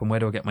sign up? And where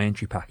do I get my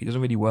entry pack? It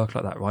doesn't really work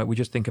like that, right? We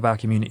just think of our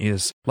community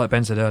as, like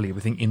Ben said earlier, we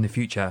think in the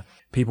future,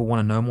 people want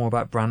to know more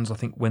about brands. I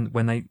think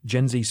when they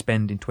Gen Z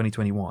spend in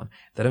 2021,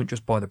 they don't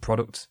just buy the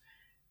products.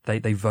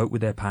 They vote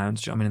with their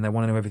pounds. I mean, and they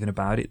want to know everything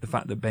about it. The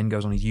fact that Ben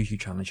goes on his YouTube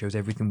channel and shows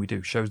everything we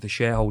do, shows the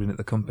shareholding at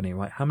the company,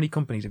 right? How many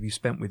companies have you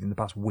spent with in the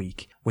past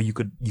week where you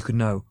could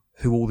know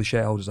who all the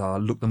shareholders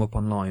are, look them up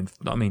online,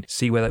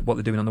 see what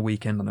they're doing on the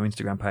weekend on their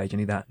Instagram page,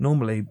 any of that.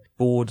 Normally,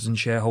 boards and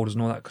shareholders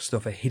and all that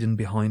stuff are hidden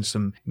behind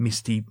some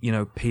misty,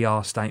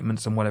 PR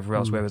statements and whatever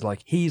else, whereas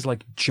he's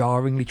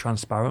jarringly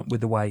transparent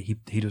with the way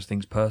he does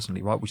things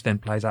personally, right? Which then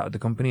plays out at the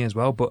company as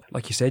well. But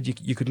like you said,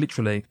 you could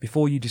literally,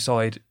 before you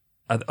decide,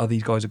 are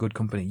these guys a good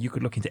company? You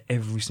could look into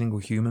every single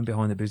human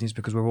behind the business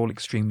because we're all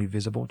extremely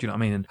visible. Do you know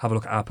what I mean? And have a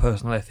look at our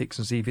personal ethics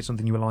and see if it's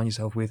something you align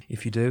yourself with.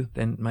 If you do,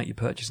 then make your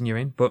purchase and you're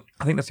in. But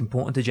I think that's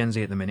important to Gen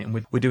Z at the minute.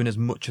 And we're doing as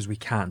much as we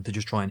can to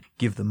just try and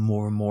give them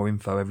more and more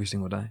info every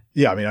single day.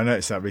 Yeah, I mean, I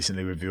noticed that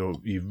recently with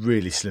you've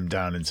really slimmed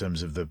down in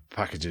terms of the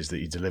packages that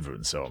you deliver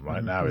and so on.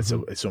 Right now, it's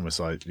almost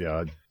like,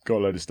 I got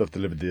a load of stuff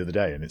delivered the other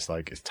day and it's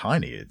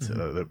tiny. It's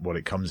what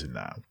it comes in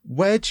now.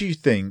 Where do you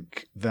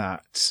think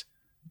that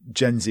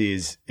Gen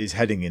Z is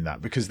heading in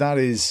that? Because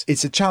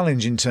it's a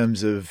challenge in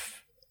terms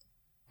of,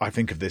 I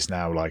think of this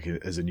now like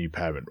as a new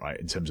parent, right?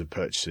 In terms of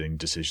purchasing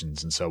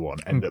decisions and so on.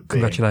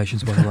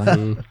 Congratulations, by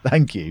the way.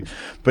 Thank you.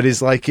 But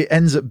it's it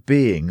ends up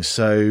being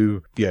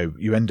so,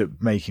 you end up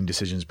making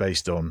decisions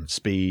based on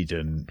speed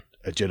and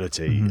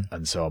agility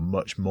and so on,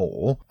 much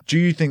more. Do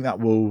you think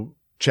that will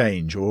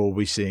change, or are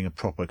we seeing a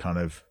proper kind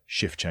of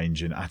shift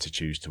change in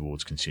attitudes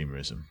towards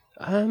consumerism?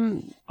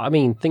 I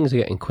mean, things are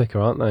getting quicker,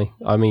 aren't they?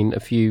 I mean, a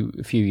few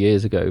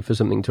years ago, for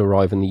something to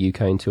arrive in the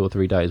UK in 2 or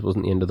 3 days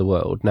wasn't the end of the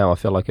world. Now I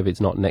feel like if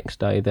it's not next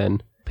day,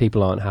 then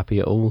people aren't happy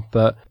at all.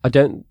 But I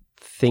don't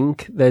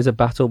think there's a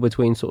battle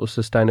between sort of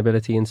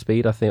sustainability and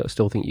speed. I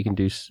still think you can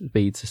do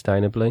speed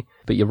sustainably.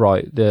 But you're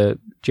right, the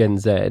Gen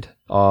Z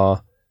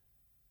are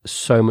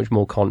so much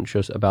more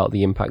conscious about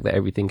the impact that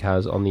everything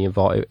has on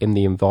the in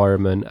the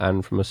environment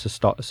and from a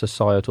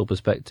societal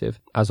perspective,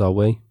 as are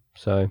we.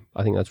 So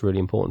I think that's really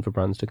important for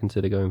brands to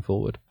consider going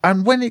forward.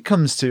 And when it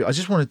comes to, I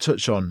just want to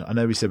touch on, I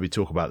know we said we'd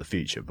talk about the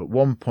future, but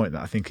one point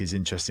that I think is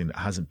interesting that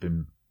hasn't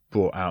been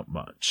brought out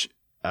much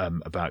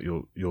about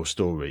your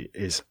story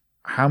is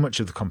how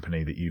much of the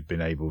company that you've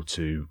been able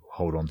to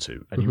hold on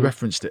to. And you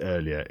referenced it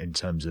earlier in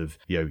terms of,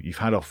 you've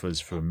had offers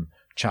from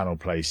channel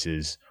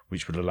places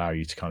which would allow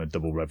you to kind of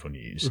double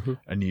revenues,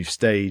 and you've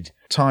stayed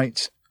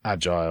tight,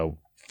 agile,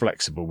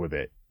 flexible with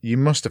it. You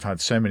must have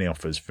had so many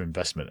offers for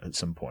investment at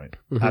some point.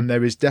 And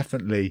there is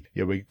definitely,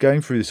 we're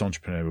going through this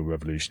entrepreneurial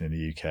revolution in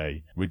the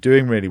UK. We're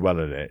doing really well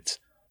at it,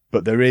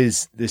 but there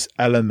is this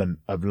element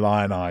of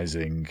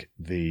lionizing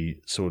the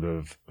sort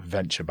of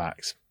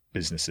venture-backed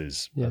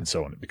businesses and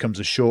so on. It becomes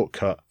a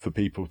shortcut for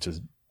people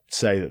to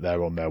say that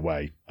they're on their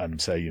way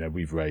and say,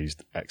 we've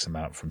raised X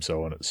amount from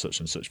so on at such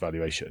and such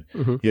valuation.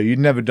 You'd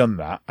never done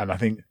that. And I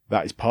think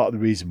that is part of the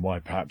reason why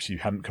perhaps you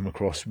hadn't come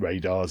across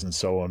radars and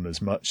so on as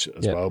much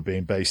as well,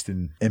 being based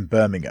in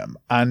Birmingham.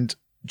 And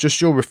just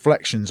your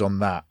reflections on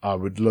that, I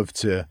would love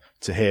to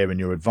hear, and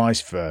your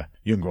advice for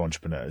younger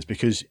entrepreneurs,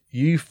 because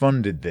you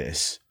funded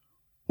this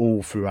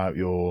all throughout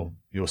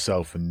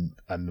yourself and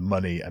the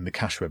money and the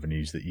cash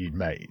revenues that you'd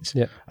made.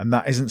 And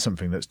that isn't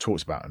something that's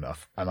talked about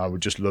enough. And I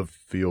would just love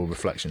for your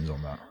reflections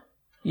on that.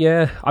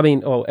 Yeah, I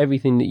mean,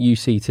 everything that you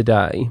see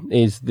today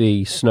is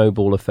the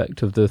snowball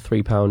effect of the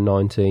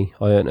 £3.90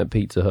 I earned at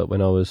Pizza Hut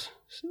when I was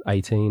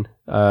 18.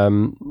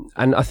 And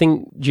I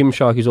think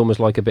Gymshark is almost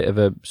like a bit of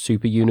a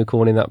super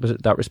unicorn in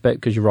that respect,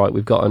 because you're right,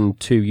 we've gotten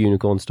 2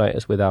 unicorn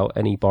status without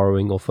any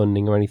borrowing or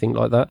funding or anything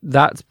like that.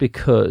 That's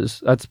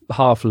because that's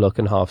half luck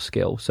and half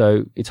skill.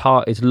 So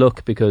it's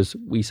luck because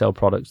we sell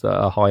products that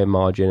are higher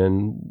margin,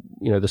 and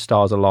the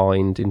stars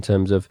aligned in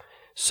terms of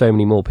so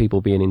many more people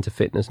being into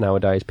fitness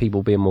nowadays,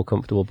 people being more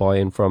comfortable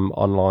buying from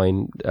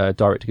online,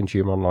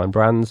 direct-to-consumer online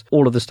brands.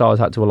 All of the stars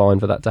had to align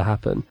for that to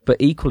happen. But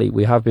equally,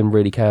 we have been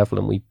really careful,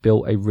 and we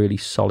built a really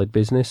solid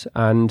business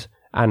and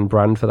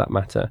brand for that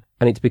matter.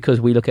 And it's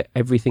because we look at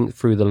everything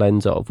through the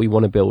lens of, we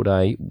want to build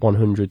a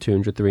 100,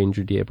 200,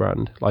 300 year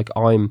brand. Like,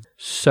 I'm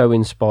so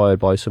inspired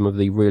by some of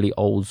the really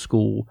old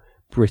school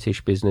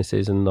British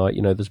businesses, and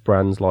there's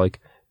brands like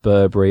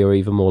Burberry, or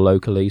even more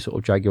locally, sort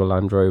of Jaguar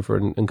Land Rover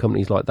and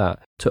companies like that,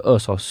 to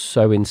us are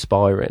so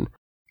inspiring.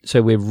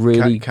 So we're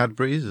really...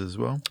 Cadbury's as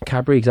well?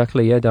 Cadbury,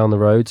 exactly, yeah, down the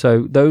road.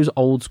 So those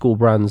old school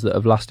brands that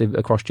have lasted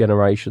across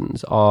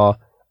generations are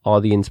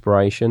the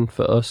inspiration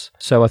for us.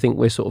 So I think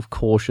we're sort of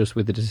cautious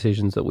with the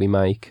decisions that we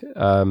make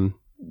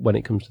when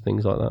it comes to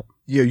things like that.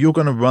 Yeah, you're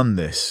going to run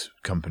this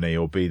company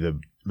or be the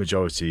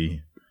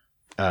majority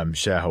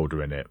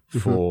shareholder in it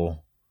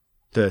for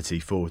 30,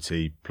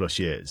 40 plus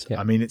years.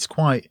 Yeah. I mean, it's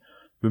quite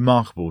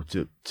remarkable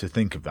to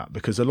think of that,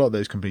 because a lot of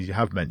those companies you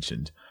have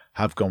mentioned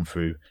have gone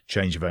through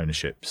change of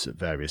ownerships at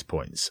various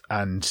points.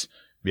 And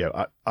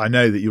I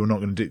know that you're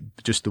not going to do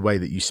just the way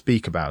that you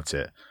speak about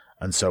it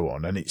and so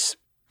on. And it's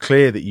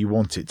clear that you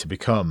want it to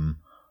become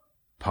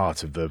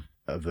part of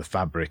the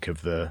fabric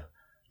of the,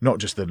 not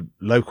just the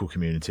local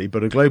community,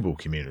 but a global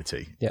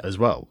community as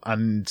well.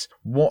 And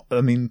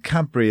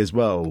Cadbury as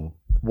well,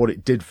 what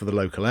it did for the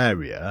local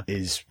area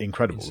is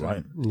incredible,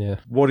 right? Yeah.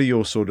 What are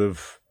your sort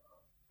of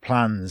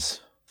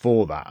plans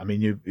for that? I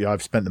mean,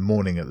 I've spent the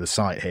morning at the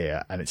site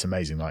here, and it's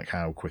amazing, like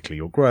how quickly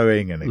you're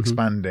growing and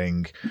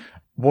expanding.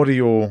 What are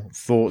your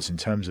thoughts in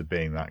terms of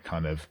being that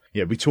kind of?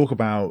 Yeah, we talk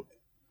about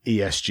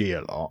ESG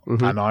a lot,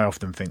 and I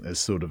often think there's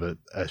sort of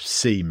a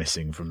C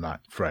missing from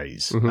that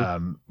phrase,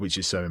 which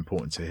is so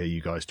important to hear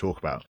you guys talk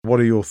about.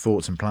 What are your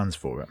thoughts and plans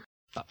for it?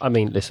 I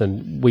mean,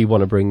 listen, we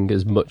want to bring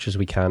as much as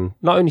we can,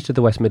 not only to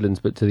the West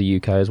Midlands, but to the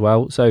UK as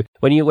well. So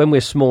when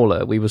we're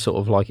smaller, we were sort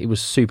of like, it was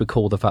super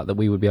cool, the fact that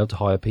we would be able to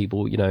hire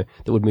people, that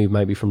would move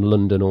maybe from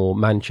London or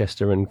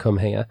Manchester and come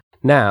here.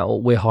 Now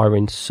we're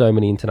hiring so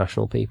many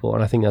international people,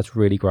 and I think that's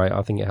really great.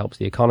 I think it helps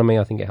the economy.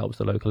 I think it helps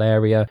the local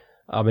area.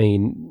 I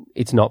mean,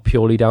 it's not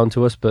purely down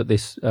to us, but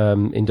this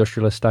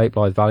industrial estate,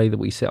 Blythe Valley, that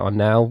we sit on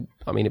now,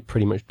 I mean, it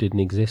pretty much didn't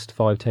exist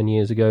 5-10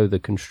 years ago. The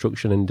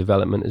construction and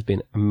development has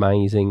been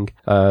amazing.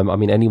 I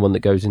mean, anyone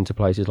that goes into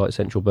places like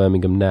central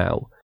Birmingham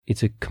now,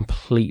 it's a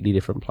completely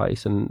different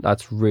place, and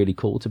that's really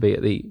cool to be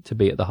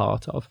at the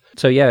heart of.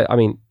 So yeah, I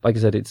mean, like I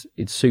said, it's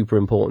super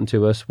important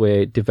to us.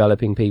 We're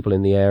developing people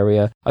in the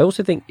area. I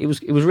also think it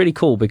was really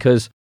cool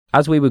because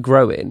as we were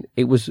growing,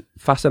 it was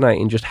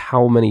fascinating just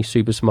how many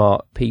super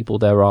smart people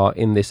there are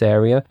in this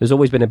area. There's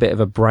always been a bit of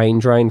a brain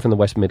drain from the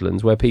West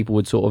Midlands where people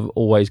would sort of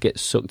always get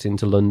sucked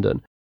into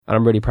London. And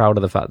I'm really proud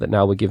of the fact that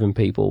now we're giving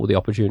people the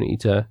opportunity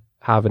to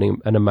have an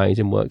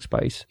amazing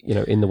workspace,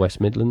 in the West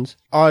Midlands.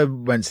 I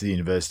went to the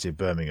University of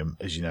Birmingham,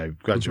 as you know,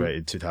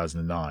 graduated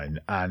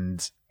 2009,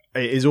 and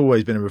it has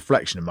always been a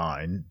reflection of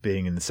mine,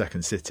 being in the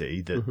second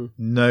city, that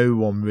no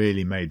one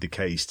really made the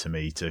case to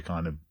me to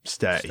kind of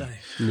stay.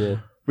 Yeah.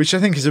 Which I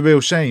think is a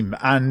real shame.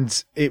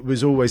 And it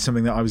was always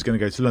something that I was going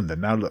to go to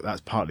London. Now, look,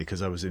 that's partly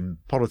because I was in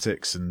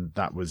politics, and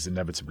that was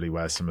inevitably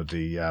where some of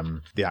the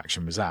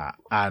action was at.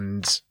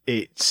 And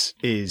it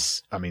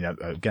is, I mean,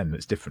 again,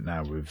 it's different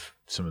now with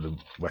some of the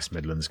West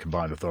Midlands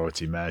Combined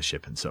Authority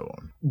mayorship and so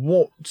on.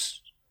 What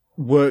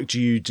work do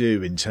you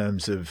do in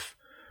terms of,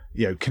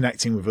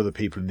 connecting with other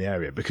people in the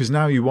area? Because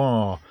now you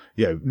are,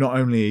 not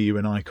only are you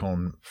an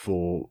icon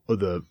for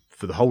the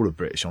whole of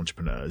British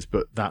entrepreneurs,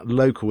 but that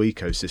local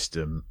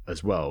ecosystem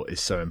as well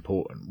is so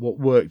important. What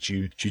work do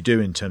you do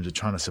in terms of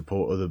trying to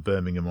support other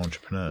Birmingham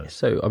entrepreneurs?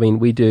 So, I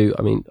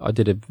mean, I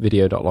did a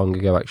video not long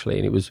ago actually,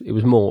 and it was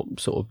more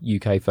sort of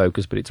UK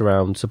focused, but it's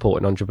around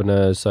supporting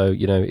entrepreneurs. So,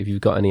 if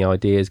you've got any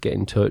ideas, get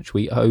in touch.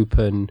 We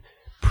open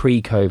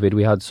pre-COVID,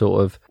 we had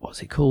sort of, what's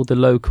it called? The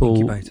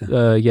local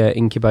incubator.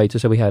 Incubator.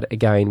 So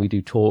we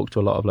do talk to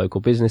a lot of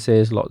local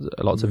businesses,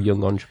 lots of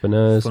young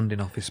entrepreneurs.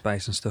 Funding office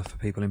space and stuff for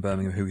people in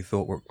Birmingham who we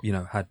thought were,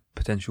 had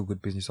potential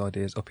good business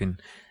ideas up in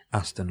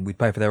Aston. We'd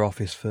pay for their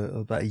office for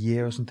about a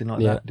year or something like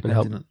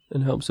that.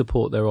 And help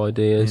support their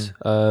ideas.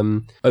 Yeah.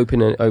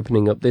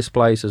 Opening up this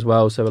place as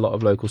well. So a lot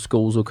of local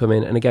schools will come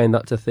in. And again,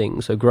 that's a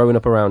thing. So growing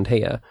up around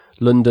here,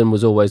 London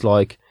was always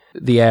like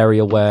the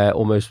area where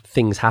almost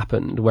things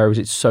happened, whereas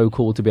it's so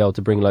cool to be able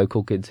to bring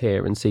local kids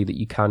here and see that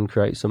you can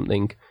create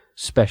something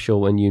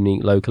special and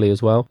unique locally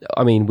as well.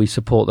 I mean, we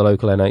support the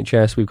local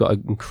NHS. We've got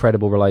an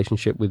incredible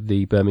relationship with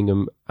the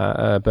Birmingham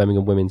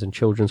Women's and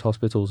Children's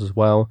Hospitals as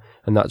well,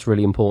 and that's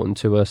really important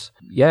to us.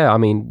 Yeah, I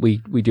mean, we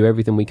do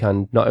everything we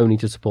can, not only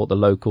to support the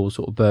local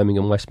sort of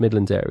Birmingham, West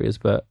Midlands areas,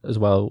 but as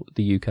well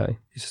the UK.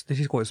 This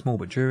is quite small,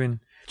 but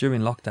during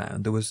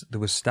lockdown, there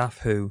was staff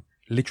who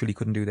literally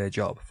couldn't do their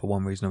job for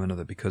one reason or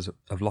another because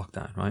of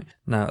lockdown, right?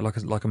 Now,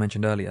 like I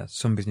mentioned earlier,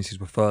 some businesses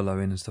were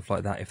furloughing and stuff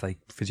like that if they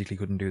physically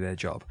couldn't do their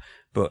job.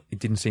 But it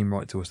didn't seem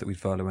right to us that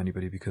we'd furlough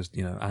anybody because,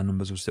 our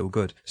numbers were still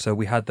good. So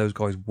we had those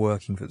guys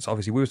working for,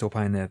 obviously we were still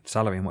paying their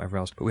salary and whatever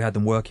else, but we had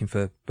them working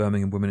for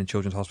Birmingham Women and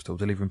Children's Hospital,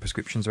 delivering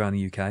prescriptions around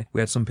the UK.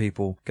 We had some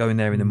people going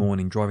there in the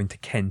morning, driving to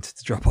Kent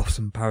to drop off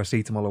some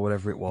paracetamol or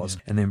whatever it was,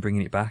 and then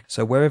bringing it back.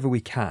 So wherever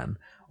we can,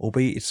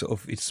 albeit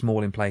it's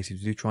small in places,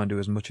 we do try and do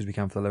as much as we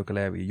can for the local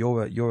area.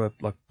 You're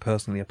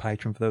personally a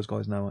patron for those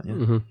guys now, aren't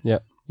you?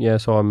 Yeah.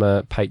 So I'm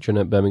a patron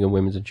at Birmingham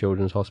Women's and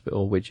Children's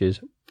Hospital, which is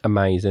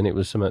amazing. It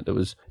was something that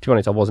was, to be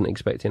honest, I wasn't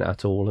expecting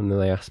at all, and then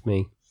they asked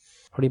me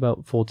probably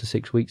about 4 to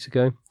 6 weeks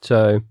ago.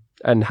 So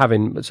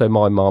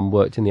my mum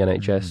worked in the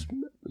NHS,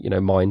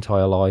 my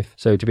entire life.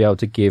 So to be able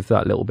to give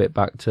that little bit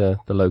back to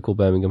the local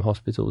Birmingham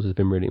hospitals has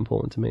been really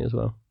important to me as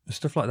well.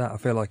 Stuff like that, I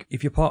feel like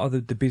if you're part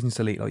of the business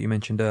elite, like you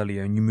mentioned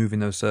earlier, and you move in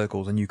those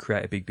circles and you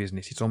create a big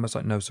business, it's almost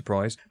like no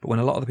surprise. But when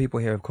a lot of the people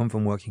here have come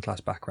from working class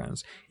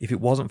backgrounds, if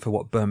it wasn't for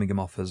what Birmingham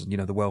offers, you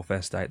know, the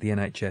welfare state, the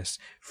NHS,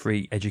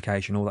 free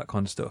education, all that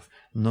kind of stuff,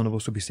 none of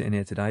us would be sitting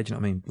here today. Do you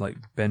know what I mean? Like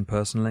Ben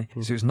personally.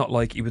 So it was not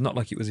like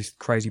it was this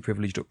crazy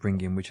privileged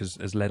upbringing which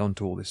has led on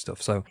to all this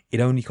stuff. So it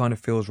only kind of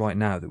feels right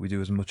now that we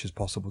do as much as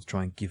possible to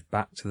try and give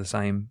back to the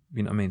same,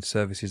 you know what I mean,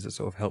 services that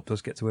sort of helped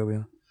us get to where we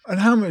are. And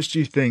how much do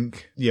you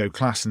think, you know,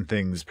 class and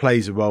things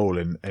plays a role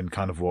in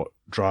kind of what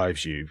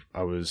drives you?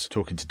 I was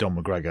talking to Don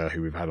McGregor,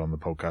 who we've had on the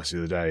podcast the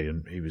other day,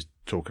 and he was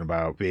talking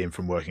about being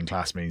from working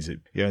class means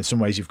that, you know, in some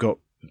ways you've got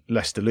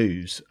less to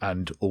lose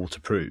and all to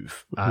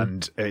prove. Mm-hmm.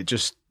 And it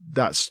just,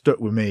 that stuck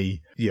with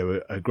me, you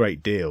know, a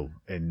great deal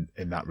in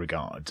that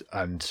regard.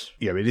 And,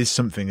 you know, it is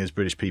something as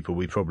British people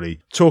we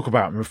probably talk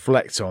about and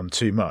reflect on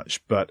too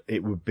much, but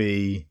it would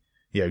be,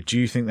 you know, do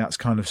you think that's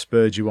kind of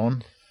spurred you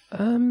on?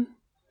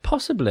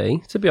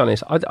 Possibly, to be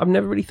honest. I've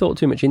never really thought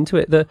too much into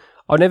it.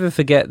 I'll never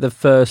forget the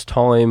first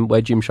time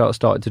where Gymshark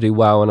started to do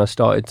well and I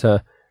started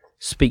to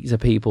speak to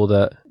people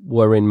that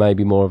were in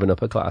maybe more of an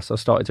upper class. I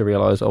started to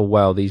realise, oh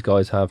wow, these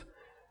guys have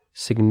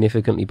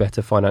significantly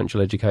better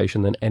financial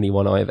education than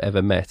anyone I have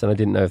ever met. And I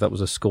didn't know if that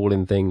was a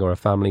schooling thing or a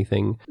family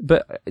thing.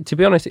 But to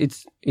be honest,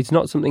 it's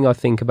not something I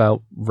think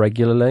about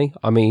regularly.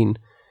 I mean,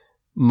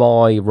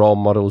 my role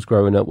models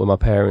growing up were my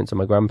parents and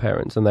my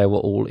grandparents, and they were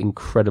all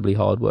incredibly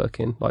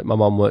hardworking. Like my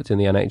mum worked in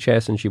the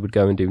NHS and she would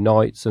go and do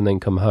nights and then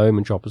come home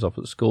and drop us off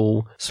at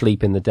school,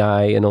 sleep in the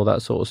day and all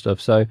that sort of stuff.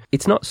 So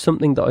it's not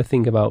something that I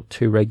think about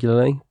too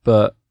regularly,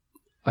 but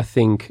I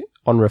think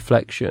on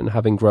reflection,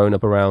 having grown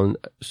up around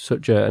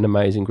such an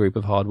amazing group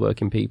of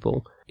hardworking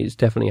people, it's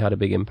definitely had a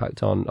big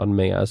impact on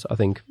me, as I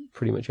think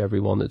pretty much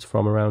everyone that's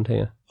from around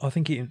here. I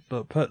think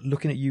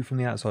looking at you from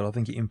the outside, I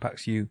think it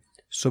impacts you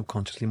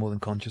subconsciously more than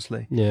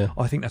consciously. Yeah,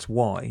 I think that's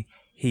why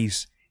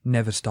he's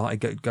never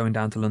started going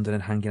down to London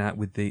and hanging out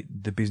with the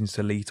business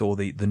elite or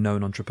the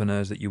known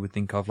entrepreneurs that you would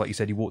think of. Like you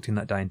said, he walked in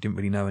that day and didn't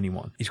really know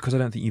anyone. It's because I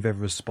don't think you've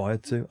ever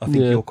aspired to. I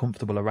think you're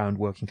comfortable around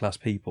working class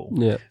people,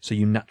 so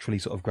you naturally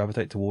sort of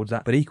gravitate towards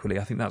that. But equally,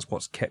 I think that's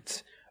what's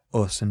kept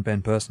us and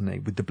Ben personally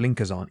with the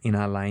blinkers on in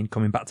our lane,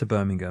 coming back to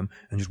Birmingham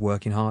and just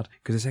working hard.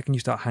 Because the second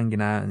you start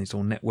hanging out and it's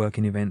all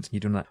networking events and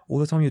you're doing that, all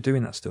the time you're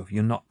doing that stuff,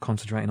 you're not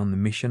concentrating on the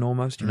mission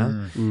almost, you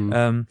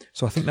know.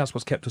 So I think that's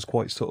what's kept us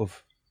quite sort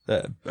of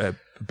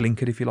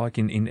blinkered, if you like,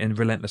 in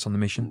relentless on the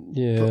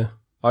mission.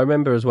 I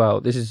remember as well,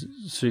 this is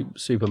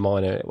super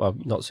minor, well,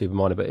 not super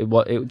minor,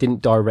 but it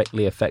didn't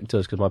directly affect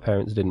us because my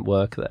parents didn't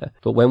work there.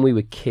 But when we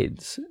were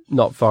kids,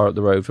 not far up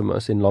the road from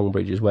us in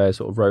Longbridge is where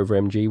sort of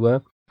Rover MG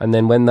were. And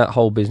then when that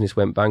whole business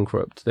went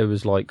bankrupt, there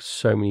was like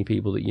so many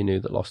people that you knew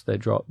that lost their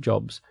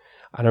jobs.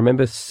 And I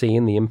remember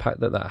seeing the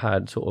impact that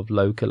had sort of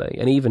locally.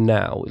 And even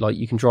now, like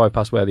you can drive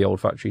past where the old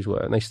factories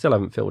were and they still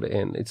haven't filled it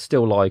in. It's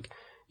still like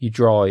you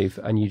drive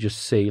and you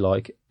just see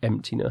like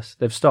emptiness.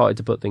 They've started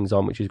to put things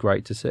on, which is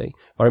great to see.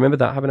 I remember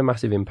that having a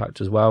massive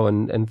impact as well.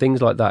 And things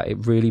like that,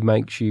 it really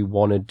makes you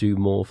want to do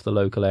more for the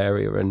local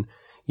area and,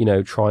 you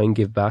know, try and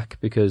give back.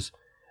 Because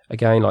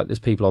again, like there's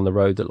people on the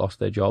road that lost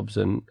their jobs,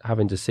 and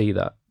having to see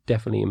that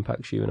definitely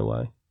impacts you in a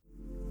way.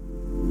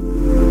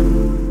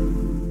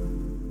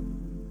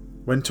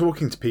 When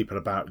talking to people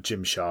about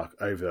Gymshark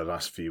over the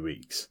last few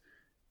weeks,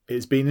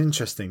 it's been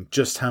interesting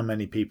just how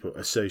many people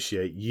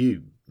associate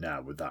you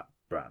now with that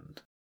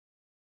brand.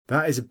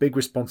 That is a big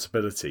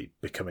responsibility,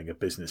 becoming a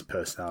business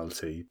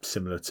personality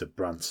similar to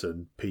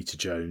Branson, Peter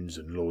Jones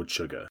and Lord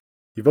Sugar.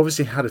 You've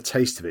obviously had a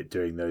taste of it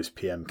doing those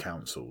PM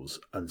councils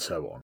and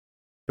so on,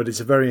 but it's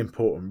a very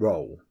important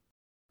role.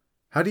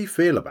 How do you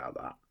feel about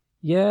that?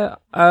 Yeah,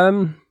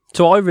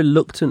 so I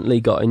reluctantly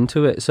got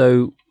into it.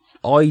 So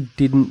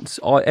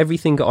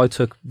everything I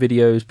took,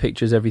 videos,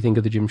 pictures, everything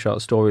of the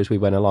Gymshark story as we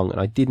went along, and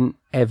I didn't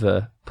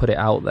ever put it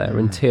out there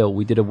until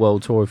we did a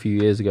world tour a few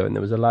years ago, and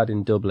there was a lad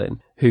in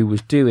Dublin who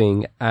was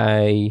doing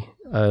a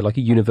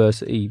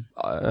university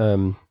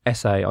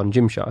essay on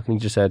Gymshark, and he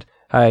just said,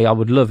 hey, I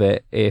would love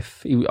it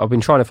if... I've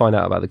been trying to find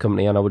out about the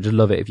company, and I would just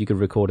love it if you could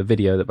record a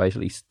video that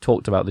basically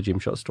talked about the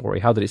Gymshark story.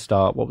 How did it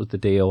start? What was the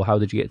deal? How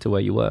did you get to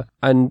where you were?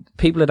 And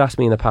people had asked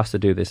me in the past to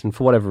do this, and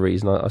for whatever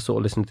reason, I sort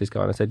of listened to this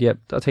guy, and I said, yep,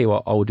 I'll tell you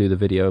what, I will do the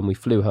video. And we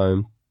flew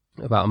home.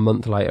 About a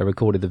month later,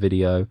 recorded the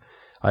video.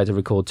 I had to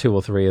record 2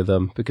 or 3 of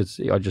them because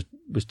I just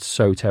was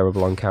so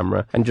terrible on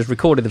camera, and just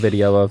recorded the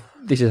video of,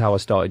 this is how I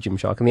started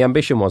Gymshark. And the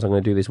ambition was, I'm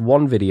going to do this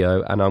one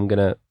video, and I'm going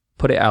to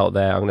put it out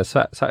there. I'm going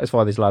to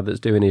satisfy this lad that's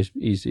doing his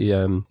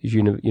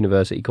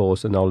university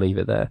course, and I'll leave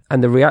it there.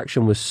 And the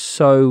reaction was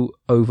so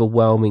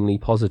overwhelmingly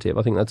positive.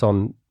 I think that's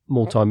on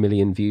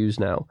multi-million views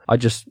now. I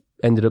just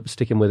ended up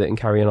sticking with it and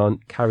carrying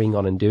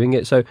on and doing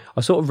it. So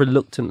I sort of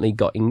reluctantly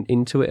got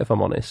into it, if I'm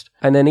honest.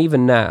 And then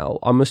even now,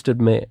 I must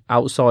admit,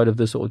 outside of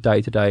the sort of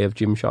day-to-day of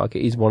Gymshark,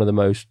 it is one of the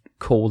most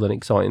cool and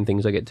exciting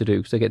things I get to do,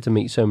 because I get to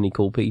meet so many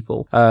cool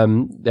people.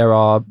 There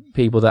are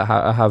people that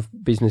have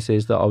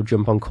businesses that I'll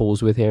jump on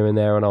calls with here and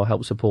there, and I'll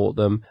help support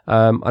them.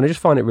 And I just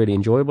find it really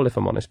enjoyable, if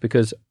I'm honest,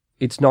 because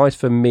it's nice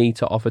for me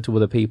to offer to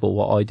other people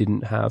what I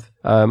didn't have.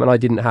 And I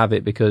didn't have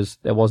it because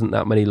there wasn't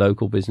that many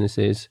local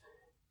businesses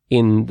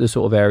in the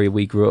sort of area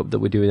we grew up that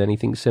were doing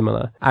anything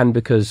similar. And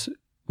because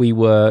we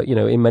were,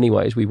 in many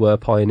ways, we were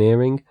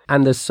pioneering.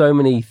 And there's so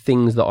many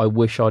things that I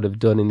wish I'd have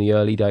done in the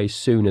early days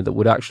sooner that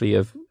would actually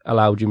have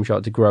allowed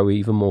Gymshark to grow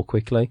even more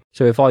quickly.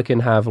 So if I can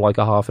have like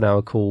a half an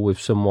hour call with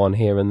someone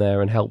here and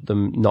there and help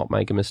them not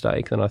make a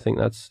mistake, then I think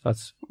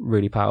that's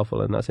really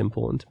powerful and that's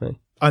important to me.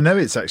 I know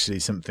it's actually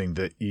something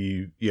that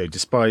you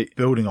despite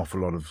building off a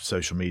lot of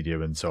social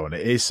media and so on,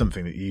 it is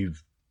something that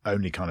you've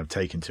only kind of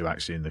taken to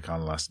actually in the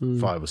kind of last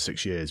 5 or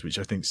 6 years, which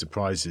I think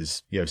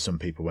surprises some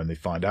people when they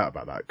find out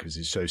about that, because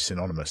it's so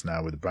synonymous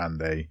now with the brand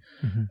they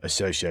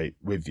associate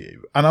with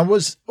you. And I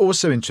was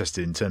also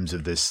interested in terms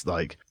of this,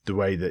 like the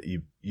way that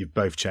you've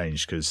both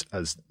changed, because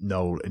as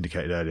Noel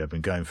indicated earlier, I've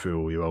been going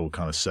through all your old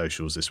kind of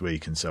socials this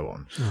week and so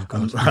on. Oh,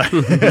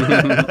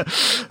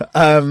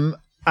 God.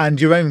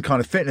 And your own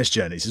kind of fitness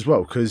journeys as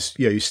well, because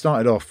you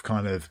started off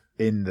kind of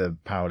in the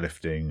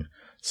powerlifting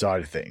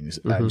side of things,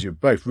 and you're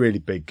both really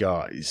big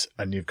guys,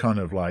 and you've kind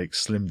of like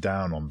slimmed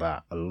down on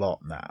that a lot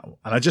now.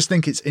 And I just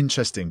think it's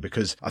interesting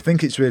because I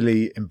think it's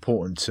really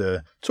important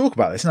to talk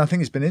about this. And I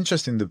think it's been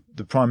interesting.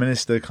 The Prime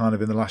Minister kind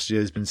of in the last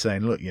year has been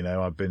saying, look,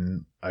 I've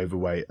been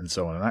overweight and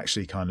so on. And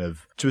actually kind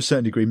of to a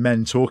certain degree,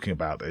 men talking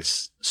about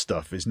this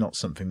stuff is not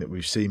something that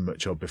we've seen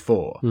much of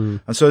before.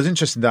 And so I was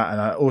interested in that.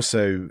 And I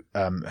also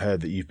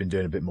heard that you've been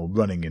doing a bit more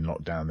running in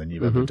lockdown than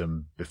you've ever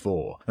done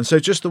before. And so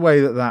just the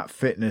way that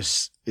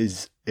fitness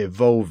is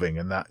evolving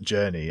and that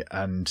journey,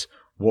 and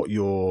what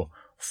your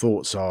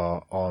thoughts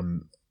are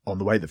on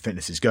the way that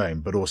fitness is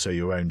going, but also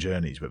your own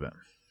journeys with it.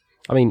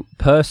 I mean,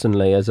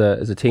 personally, as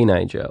a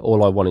teenager,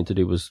 all I wanted to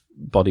do was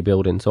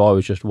bodybuilding. So I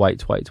was just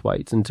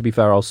weights. And to be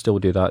fair, I'll still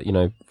do that,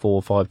 4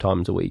 or 5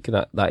 times a week.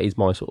 That is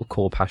my sort of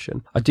core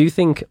passion. I don't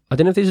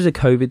know if this is a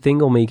COVID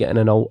thing or me getting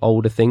an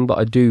older thing, but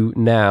I do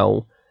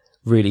now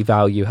really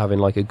value having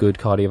like a good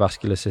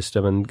cardiovascular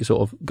system, and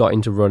sort of got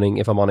into running,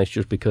 if I'm honest,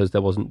 just because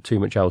there wasn't too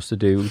much else to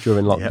do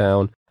during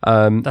lockdown.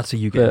 That's a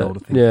you getting older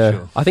thing. Yeah, for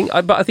sure.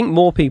 I think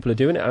more people are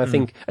doing it, and I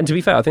think, and to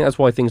be fair, I think that's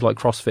why things like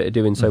CrossFit are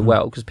doing so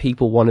well, because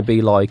people want to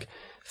be like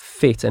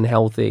fit and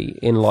healthy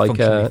in like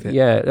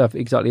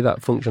exactly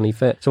that, functionally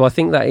fit. So I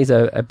think that is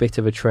a bit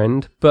of a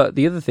trend. But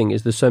the other thing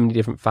is there's so many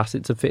different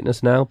facets of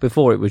fitness now.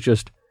 Before it was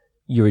just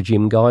you're a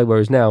gym guy,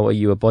 whereas now are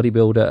you a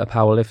bodybuilder, a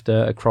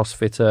powerlifter, a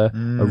crossfitter,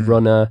 a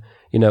runner,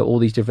 all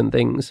these different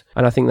things.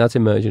 And I think that's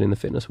emerging in the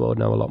fitness world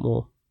now a lot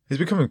more. It's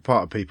becoming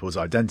part of people's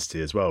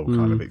identity as well,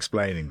 kind of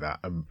explaining that.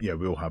 And we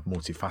all have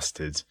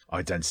multifaceted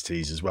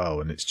identities as well,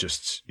 and it's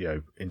just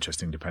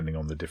interesting depending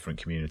on the different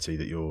community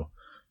that you're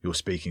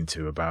speaking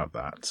to about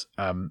that.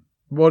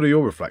 What are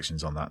your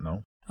reflections on that,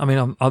 Noel? I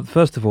mean,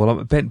 first of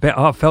all,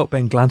 I felt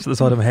Ben glance at the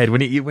side of my head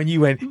when you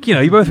went,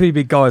 you're both really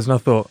big guys, and I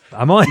thought,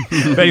 am I?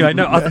 But anyway,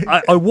 no,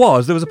 I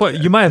was. There was a point,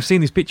 you may have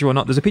seen this picture or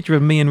not, there's a picture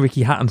of me and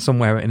Ricky Hatton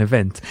somewhere at an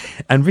event,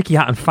 and Ricky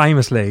Hatton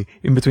famously,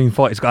 in between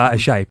fights, got out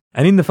of shape.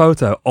 And in the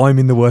photo, I'm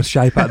in the worst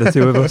shape out of the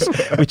two of us,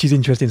 which is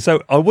interesting.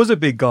 So I was a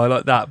big guy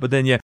like that, but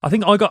then, I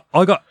think I got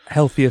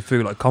healthier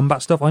through like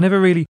combat stuff. I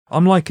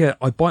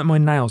bite my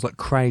nails like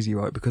crazy,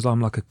 right? Because I'm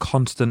like a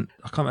constant,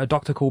 a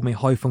doctor called me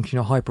high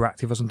functional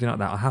hyperactive or something like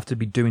that. I have to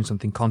be doing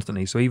something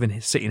constantly. So even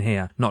sitting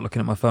here, not looking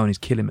at my phone is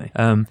killing me.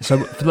 Ben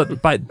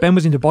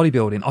was into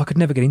bodybuilding. I could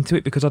never get into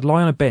it because I'd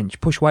lie on a bench,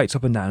 push weights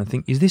up and down and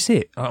think, is this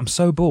it? I'm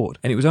so bored.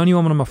 And it was only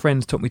when one of my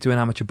friends took me to an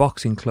amateur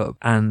boxing club,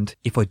 and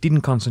if I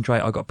didn't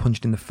concentrate, I got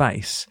punched in the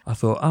face. I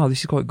thought,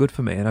 this is quite good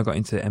for me. And I got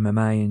into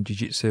MMA and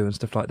jiu-jitsu and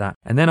stuff like that.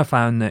 And then I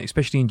found that,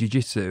 especially in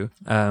jiu-jitsu,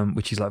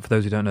 which is like, for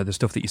those who don't know, the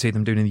stuff that you see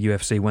them doing in the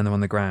UFC when they're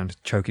on the ground,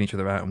 choking each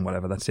other out and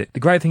whatever, that's it. The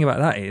great thing about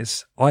that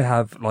is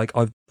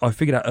I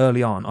figured out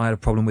early on I had a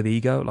problem with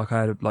ego. Like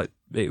I had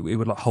it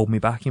would like hold me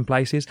back in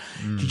places.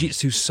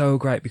 Jiu-jitsu's so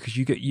great because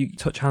you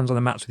touch hands on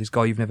the mats with this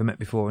guy you've never met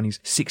before, and he's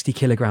 60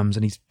 kilograms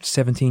and he's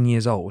 17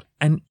 years old,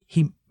 and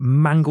he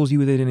mangles you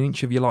within an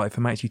inch of your life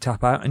and makes you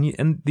tap out.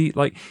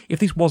 If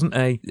this wasn't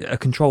a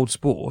controlled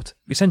sport,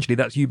 essentially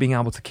that's you being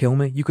able to kill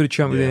me. You could have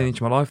choked me within an inch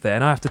of my life there,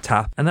 and I have to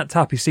tap, and that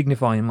tap is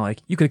signifying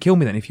like you could have killed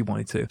me then if you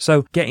wanted to.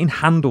 So getting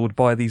handled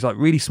by these like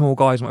really small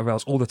guys and whatever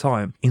else all the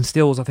time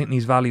instills, I think,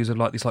 these values of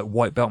like this like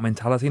white belt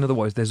mentality. In other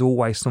words, there's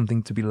always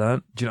something to be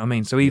learnt. Do you know what I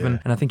mean? So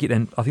even and I think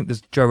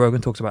there's Joe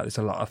Rogan talks about this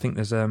a lot. I think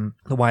there's the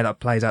way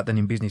that plays out then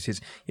in business is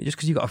just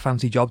because you've got a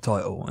fancy job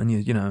title and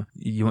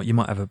you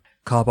might have a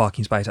car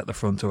parking space at the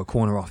front or a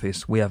corner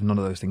office. We have none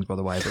of those things, by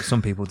the way, but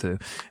some people do.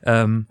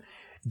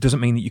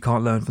 Doesn't mean that you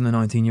can't learn from the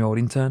 19-year-old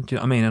intern. Do you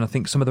know what I mean? And I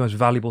think some of the most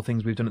valuable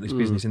things we've done at this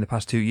business in the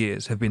past 2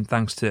 years have been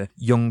thanks to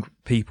young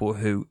people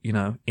who, in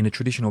a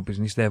traditional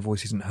business, their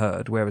voice isn't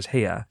heard. Whereas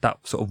here,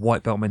 that sort of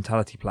white belt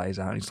mentality plays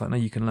out. It's like, no,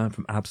 you can learn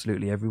from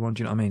absolutely everyone.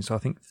 Do you know what I mean? So I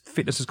think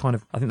fitness is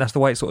I think that's the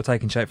way it's sort of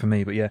taken shape for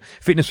me. But yeah,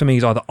 fitness for me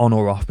is either on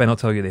or off. Ben, I'll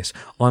tell you this.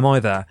 I'm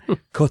either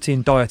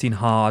cutting, dieting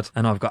hard,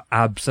 and I've got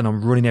abs and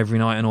I'm running every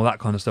night and all that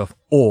kind of stuff,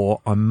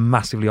 or I'm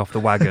massively off the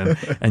wagon,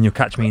 and you'll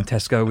catch me in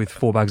Tesco with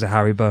 4 bags of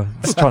Haribo,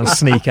 just trying to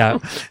sneak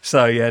out.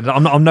 So yeah,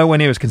 I'm nowhere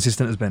near as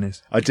consistent as Ben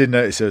is. I did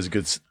notice there was a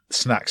good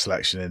snack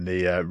selection in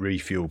the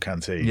refuel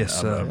canteen. Yes,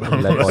 sir.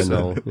 Led by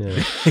Noel,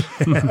 yeah.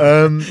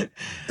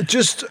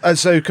 Just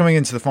so coming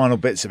into the final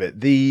bits of it,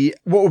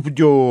 what would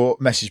your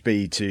message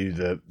be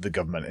to the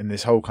government in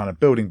this whole kind of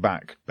building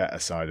back better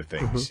side of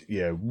things?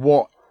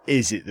 What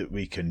is it that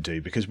we can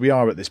do? Because we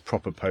are at this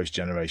proper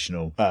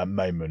post-generational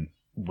moment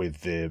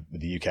with the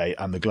UK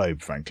and the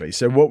globe, frankly.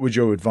 So what would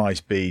your advice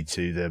be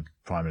to the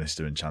Prime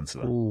Minister and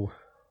Chancellor? Ooh,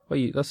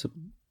 well, that's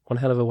one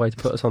hell of a way to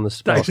put us on the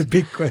spot. That's a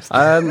big question.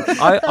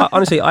 I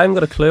honestly, I haven't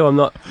got a clue. I'm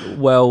not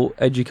well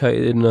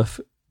educated enough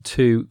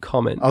to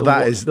comment.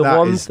 Politician's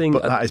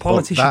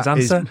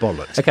answer.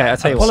 Bollocks. Okay, I'll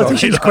tell you what. A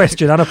politician's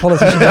question and a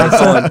politician's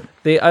answer.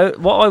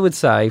 What I would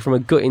say from a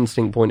gut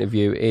instinct point of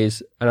view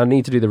is, and I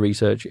need to do the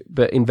research,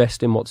 but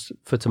invest in what's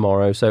for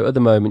tomorrow. So at the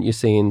moment, you're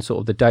seeing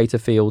sort of the data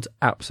fields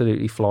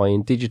absolutely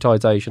flying,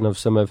 digitisation of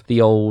some of the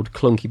old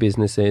clunky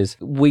businesses.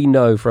 We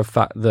know for a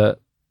fact that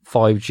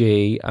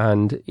 5G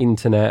and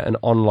internet and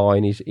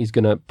online is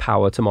going to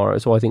power tomorrow.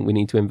 So I think we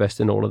need to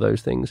invest in all of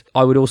those things.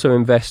 I would also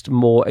invest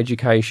more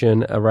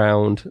education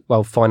around,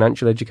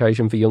 financial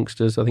education for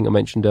youngsters. I think I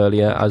mentioned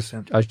earlier, as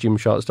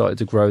Gymshark started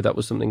to grow, that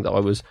was something that I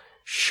was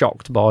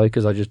shocked by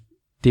because I just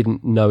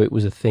didn't know it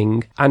was a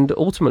thing. And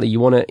ultimately, you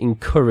want to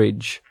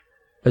encourage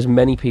as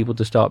many people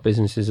to start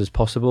businesses as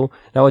possible.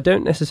 Now, I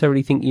don't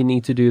necessarily think you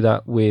need to do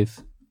that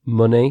with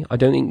money. I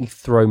don't think you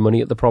throw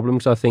money at the problem,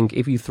 because I think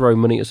if you throw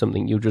money at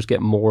something, you'll just get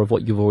more of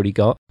what you've already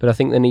got. But I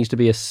think there needs to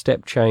be a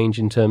step change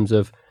in terms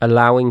of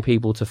allowing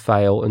people to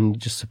fail and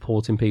just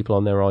supporting people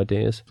on their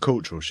ideas.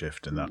 Cultural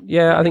shift in that.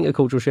 Yeah, I think a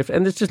cultural shift.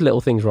 And there's just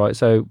little things, right?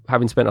 So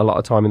having spent a lot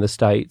of time in the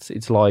States,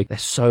 it's like they're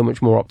so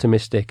much more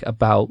optimistic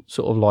about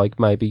sort of like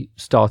maybe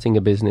starting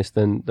a business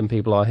than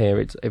people are here.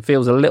 It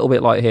feels a little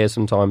bit like here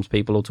sometimes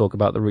people will talk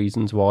about the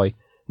reasons why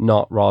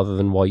not rather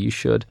than why you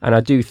should. And I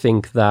do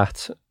think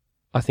that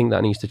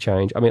needs to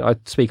change. I mean, I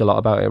speak a lot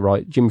about it,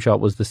 right? Gymshark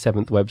was the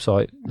 7th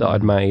website that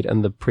I'd made,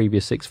 and the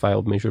previous 6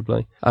 failed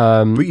miserably.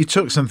 But you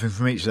took something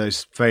from each of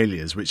those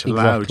failures, which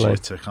allowed you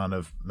to kind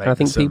of make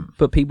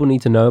but people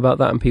need to know about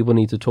that, and people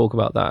need to talk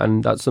about that,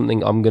 and that's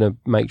something I'm going to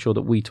make sure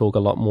that we talk a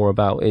lot more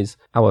about, is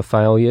our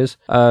failures.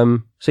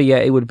 So yeah,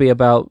 it would be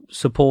about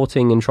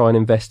supporting and trying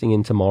investing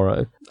in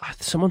tomorrow.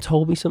 Someone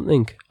told me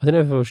something. I don't know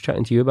if I was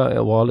chatting to you about it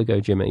a while ago,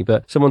 Jimmy,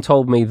 but someone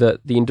told me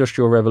that the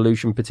Industrial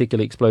Revolution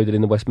particularly exploded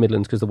in the West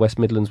Midlands because the West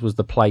Midlands was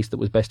the place that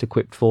was best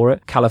equipped for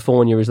it.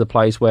 California is the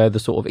place where the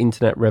sort of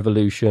internet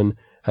revolution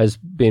has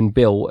been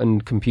built,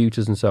 and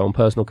computers and so on,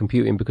 personal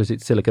computing, because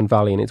it's Silicon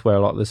Valley and it's where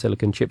a lot of the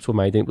silicon chips were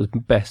made, and it was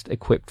best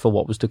equipped for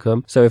what was to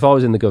come. So if I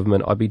was in the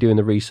government, I'd be doing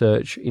the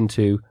research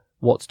into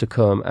what's to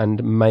come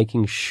and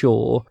making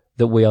sure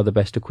that we are the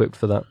best equipped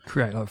for that.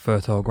 Create like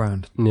fertile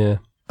ground. Yeah.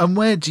 And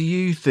where do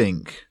you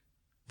think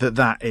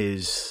that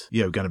is,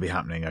 going to be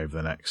happening over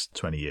the next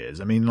 20 years?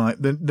 I mean, like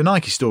the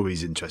Nike story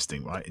is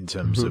interesting, right? In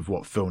terms of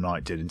what Phil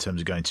Knight did in terms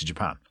of going to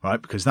Japan,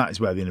 right? Because that is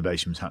where the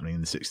innovation was happening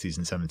in the 60s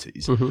and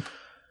 70s. Mm-hmm.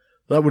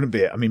 That wouldn't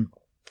be it. I mean,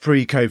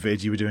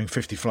 pre-COVID, you were doing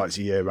 50 flights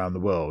a year around the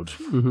world.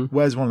 Mm-hmm.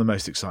 Where's one of the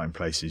most exciting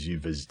places you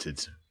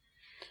visited?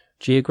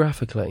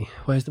 Geographically,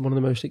 where's one of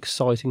the most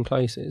exciting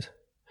places?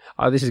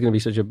 This is going to be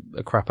such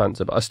a crap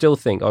answer, but I still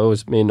think,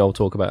 me and Noel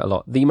talk about it a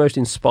lot, the most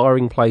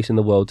inspiring place in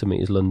the world to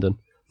me is London.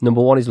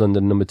 Number 1 is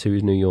London, number 2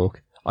 is New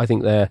York. I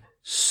think they're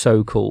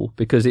so cool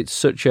because it's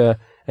such an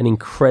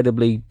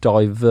incredibly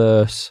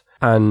diverse,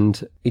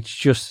 and it's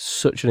just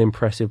such an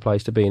impressive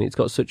place to be in. It's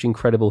got such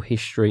incredible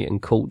history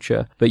and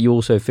culture, but you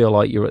also feel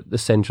like you're at the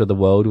centre of the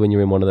world when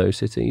you're in one of those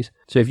cities.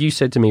 So if you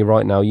said to me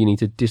right now, you need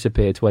to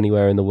disappear to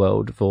anywhere in the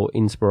world for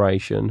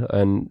inspiration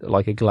and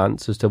like a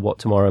glance as to what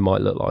tomorrow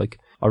might look like,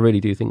 I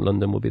really do think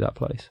London will be that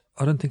place.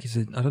 I don't think it's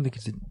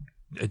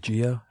a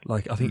geo.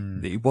 Like I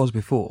think it was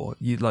before.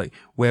 You like,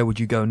 where would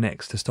you go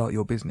next to start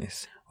your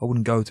business? I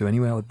wouldn't go to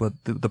anywhere, but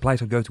the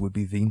place I'd go to would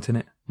be the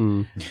internet.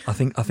 I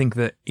think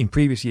that in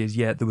previous years,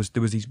 there was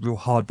these real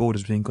hard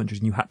borders between countries,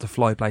 and you had to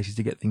fly places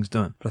to get things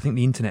done. But I think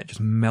the internet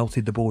just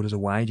melted the borders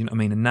away. Do you know what I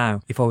mean? And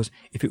now, if I was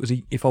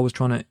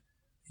trying to,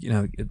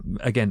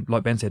 again,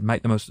 like Ben said,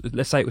 make the most.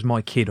 Let's say it was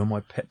my kid or my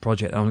pet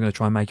project, and I was going to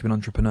try and make him an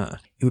entrepreneur.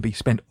 It would be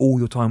spend all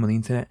your time on the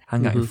internet,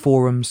 hang out in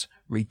forums,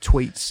 read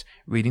tweets,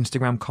 read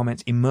Instagram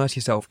comments, immerse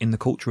yourself in the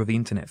culture of the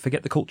internet.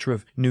 Forget the culture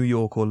of New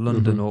York or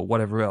London or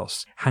whatever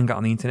else. Hang out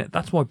on the internet.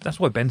 That's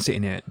why Ben's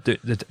sitting here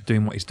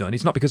doing what he's done.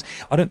 It's not because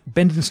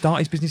Ben didn't start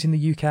his business in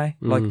the UK.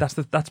 Like that's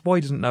why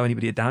he doesn't know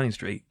anybody at Downing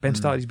Street. Ben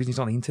started his business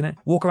on the internet.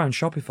 Walk around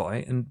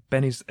Shopify, and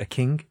Ben is a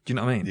king. Do you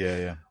know what I mean?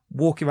 Yeah.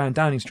 Walk around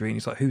Downing Street, and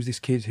it's like, who's this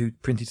kid who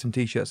printed some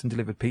t-shirts and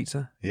delivered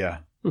pizza? Yeah.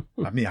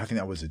 I mean, I think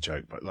that was a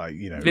joke, but I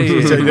don't.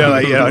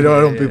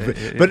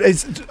 Yeah. But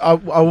I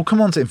will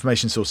come on to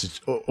information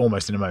sources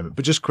almost in a moment.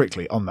 But just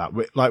quickly on that,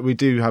 we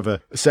do have a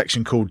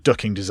section called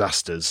Ducking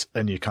Disasters,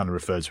 and you kind of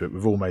refer to it.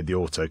 We've all made the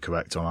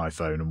autocorrect on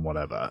iPhone and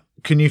whatever.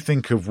 Can you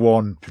think of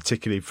one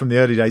particularly from the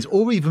early days,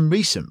 or even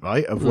recent,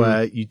 right, of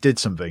where you did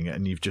something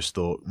and you've just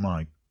thought,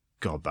 my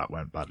God, that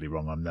went badly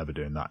wrong. I'm never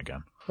doing that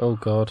again. Oh,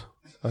 God.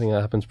 I think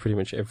that happens pretty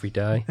much every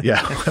day.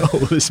 Yeah, all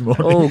this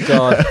morning. Oh,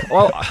 God.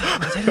 Well,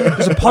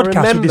 there's a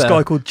podcast with this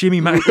guy called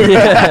Jimmy Mack.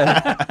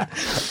 Yeah.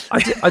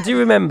 I do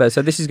remember,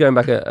 so this is going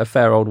back a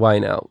fair old way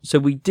now. So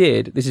we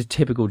did, this is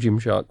typical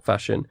Gymshark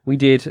fashion. We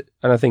did,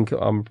 and I think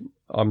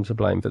I'm to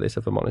blame for this,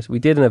 if I'm honest. We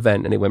did an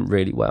event and it went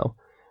really well.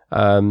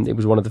 It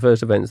was one of the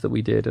first events that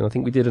we did, and I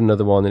think we did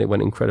another one and it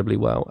went incredibly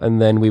well.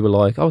 And then we were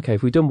like, okay,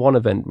 if we've done one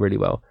event really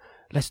well,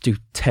 let's do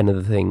 10 of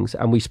the things.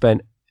 And we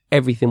spent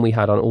everything we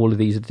had on all of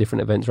these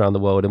different events around the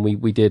world. And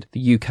we did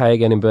the UK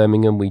again in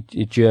Birmingham, we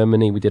did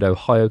Germany, we did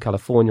Ohio,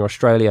 California,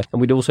 Australia,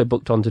 and we'd also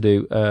booked on to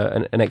do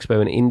an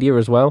expo in India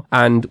as well.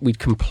 And we'd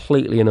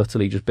completely and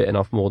utterly just bitten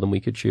off more than we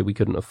could chew. We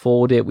couldn't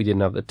afford it, we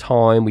didn't have the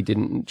time, we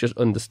didn't just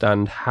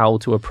understand how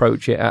to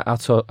approach it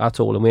at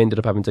all, and we ended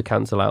up having to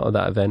cancel out of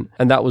that event.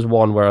 And that was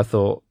one where I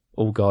thought,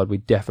 oh God,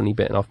 we'd definitely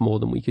bitten off more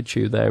than we could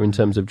chew there in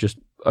terms of just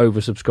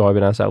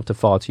oversubscribing ourselves to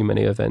far too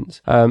many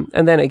events.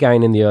 And then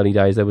again, in the early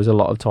days, there was a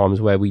lot of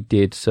times where we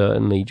did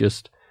certainly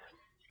just,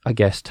 I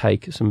guess,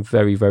 take some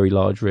very, very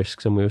large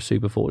risks, and we were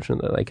super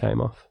fortunate that they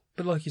came off.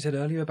 But like you said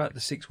earlier about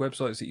the 6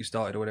 websites that you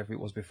started or whatever it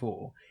was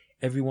before,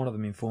 every one of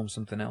them informs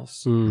something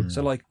else.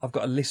 So like, I've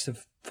got a list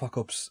of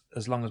fuck-ups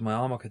as long as my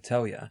arm I could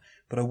tell you,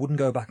 but I wouldn't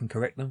go back and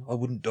correct them. I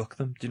wouldn't duck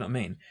them. Do you know what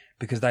I mean?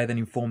 Because they then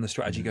inform the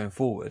strategy going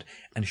forward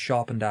and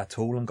sharpened our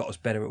tool and got us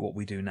better at what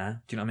we do now.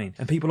 Do you know what I mean?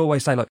 And people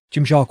always say, like,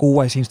 Gymshark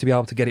always seems to be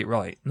able to get it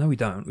right. No, we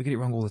don't. We get it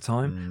wrong all the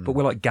time. But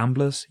we're like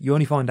gamblers. You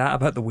only find out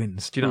about the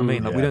wins. Do you know what I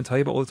mean? Like, we don't tell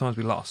you about all the times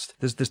we lost.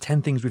 There's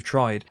 10 things we've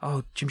tried.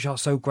 Oh,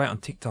 Gymshark's so great on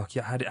TikTok.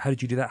 Yeah, how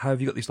did you do that? How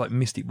have you got this like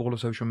mystic ball of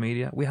social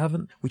media? We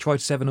haven't. We tried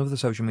 7 other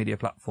social media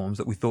platforms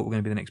that we thought were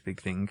going to be the next big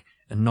thing,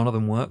 and none of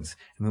them worked,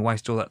 and we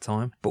wasted all that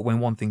time. But when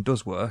one thing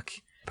does work,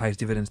 it pays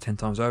dividends 10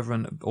 times over,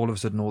 and all of a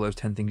sudden all those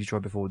 10 things you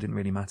tried before didn't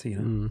really matter, you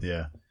know?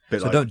 Yeah.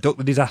 So don't duck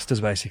the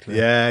disasters, basically.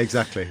 Yeah,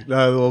 exactly.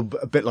 No, well,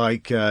 a bit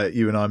like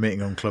you and I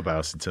meeting on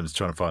Clubhouse in terms of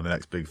trying to find the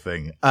next big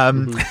thing.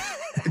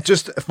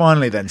 Just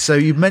finally then, so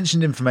you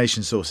mentioned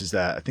information sources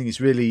there. I think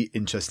it's really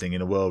interesting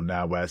in a world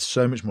now where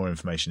so much more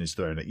information is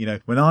thrown at. You know,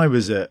 when I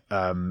was at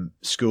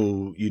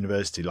school,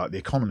 university, like The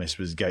Economist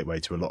was a gateway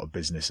to a lot of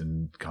business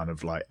and kind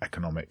of like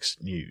economics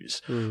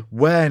news.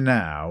 Where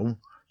now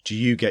do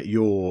you get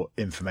your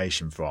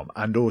information from?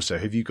 And also,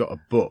 have you got a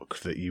book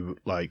that you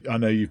like? I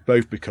know you've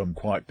both become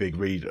quite big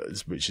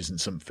readers, which isn't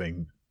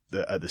something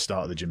that at the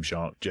start of the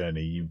Gymshark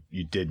journey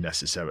you did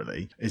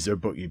necessarily. Is there a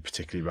book you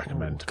particularly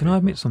recommend? Can I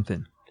admit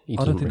something?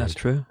 I don't think that's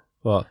true.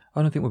 What?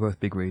 I don't think we're both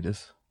big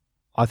readers.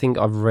 I think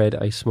I've read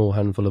a small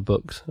handful of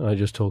books, and I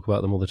just talk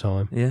about them all the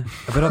time. Yeah,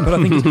 but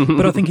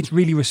I think it's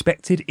really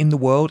respected in the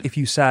world if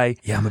you say,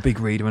 "Yeah, I'm a big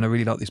reader and I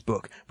really like this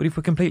book." But if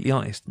we're completely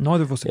honest,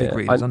 neither of us are big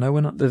readers. I know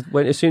we're not.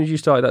 As soon as you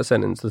started that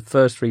sentence, the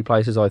first 3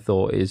 places I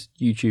thought is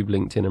YouTube,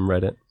 LinkedIn, and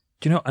Reddit.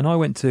 Do you know? And I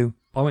went to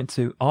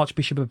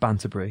Archbishop of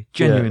Banterbury.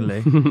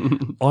 Genuinely,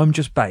 I'm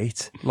just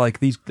bait.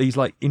 Like these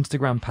like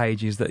Instagram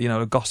pages that, you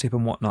know, gossip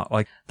and whatnot.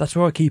 Like that's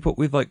where I keep up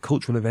with like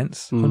cultural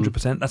events.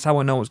 100%. That's how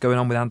I know what's going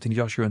on with Anthony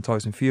Joshua and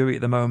Tyson Fury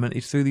at the moment.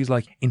 It's through these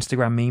like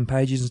Instagram meme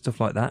pages and stuff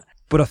like that.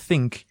 But I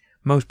think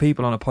most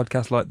people on a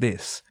podcast like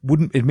this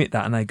wouldn't admit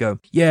that, and they go,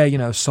 "Yeah, you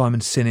know, Simon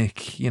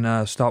Sinek. You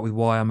know, start with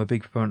why. I'm a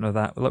big proponent of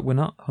that." Like we're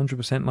not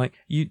 100%. Like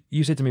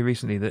you said to me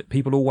recently that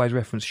people always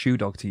reference Shoe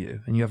Dog to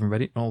you, and you haven't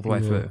read it all the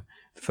way through.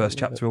 The first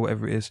chapter or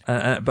whatever it is,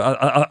 but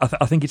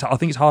I think it's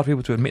hard for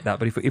people to admit that.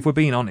 But if we're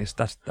being honest,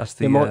 that's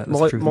the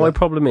truth. My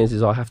problem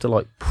is I have to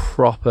like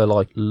proper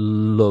like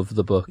love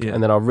the book,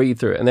 and then I'll read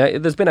through it. And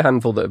there's been a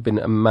handful that have been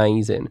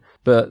amazing,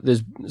 but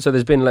there's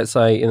been, let's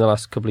say, in the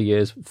last couple of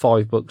years,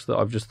 5 books that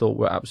I've just thought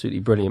were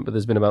absolutely brilliant. But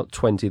there's been about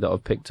 20 that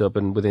I've picked up,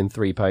 and within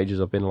 3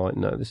 pages I've been like,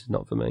 no, this is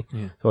not for me.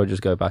 So I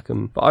just go back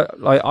and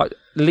I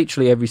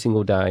literally every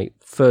single day,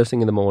 first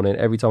thing in the morning,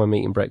 every time I'm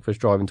eating breakfast,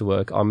 driving to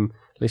work, I'm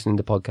listening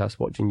to podcasts,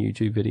 watching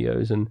YouTube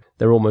videos, and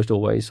they're almost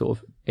always sort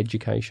of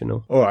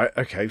educational. All right,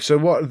 okay. So,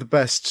 what are the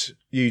best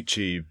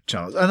YouTube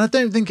channels? And I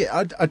don't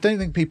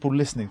think people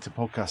listening to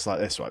podcasts like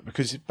this, right?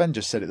 Because Ben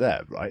just said it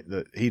there, right?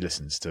 That he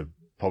listens to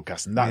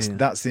podcasts, and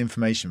that's the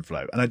information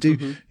flow. And I do,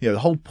 you know, the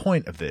whole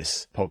point of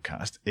this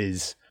podcast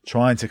is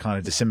trying to kind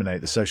of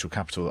disseminate the social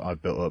capital that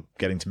I've built up,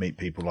 getting to meet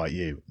people like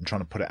you and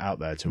trying to put it out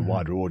there to a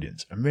wider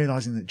audience, and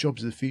realizing that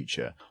jobs of the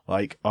future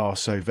like are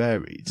so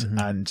varied,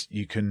 and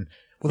you can.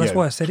 Well, that's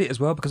why I said it as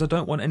well, because I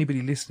don't want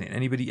anybody listening,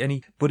 any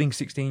budding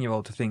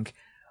 16-year-old to think,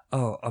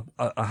 oh,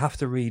 I have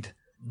to read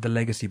the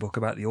legacy book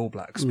about the All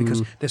Blacks,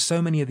 because there's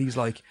so many of these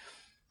like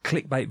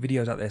clickbait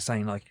videos out there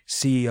saying like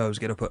CEOs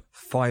get up at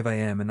 5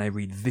 a.m. and they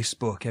read this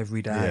book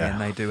every day and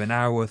they do an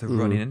hour worth of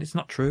running, and it's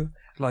not true.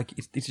 Like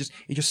it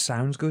just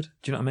sounds good.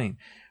 Do you know what I mean?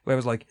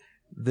 Whereas like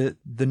the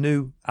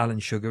new Alan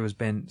Sugar, as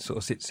Ben sort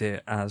of sits here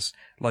as,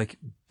 like,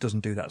 doesn't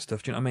do that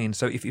stuff. Do you know what I mean?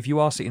 So if you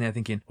are sitting there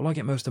thinking, well, I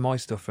get most of my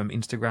stuff from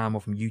Instagram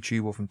or from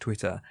YouTube or from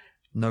Twitter,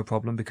 no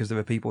problem, because there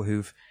are people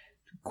who've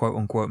quote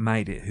unquote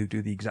made it who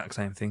do the exact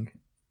same thing.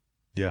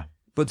 Yeah.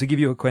 But to give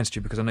you a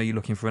question, because I know you're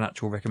looking for an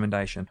actual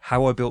recommendation,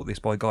 How I Built This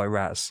by Guy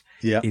Raz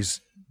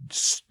is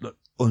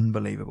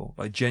unbelievable,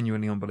 like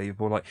genuinely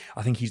unbelievable. Like,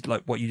 I think he's,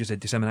 like what you just said,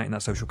 disseminating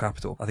that social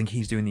capital. I think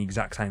he's doing the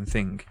exact same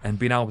thing, and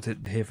being able to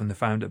hear from the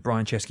founder,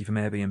 Brian Chesky from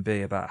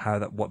Airbnb,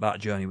 about what that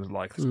journey was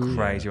like. It's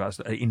crazy. That's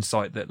an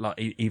insight that, like,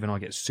 even I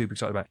get super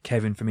excited about.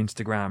 Kevin from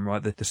Instagram,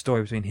 right? The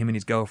story between him and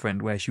his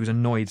girlfriend, where she was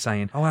annoyed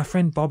saying, "Oh, our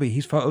friend Bobby,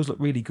 his photos look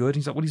really good."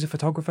 He's like, "Well, he's a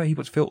photographer. He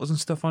puts filters and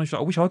stuff on." She's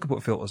like, "I wish I could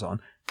put filters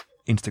on."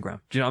 Instagram.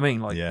 Do you know what I mean?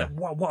 Like,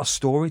 what a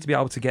story to be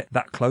able to get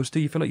that close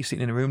to. You feel like you're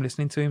sitting in a room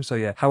listening to him. So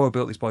yeah, How I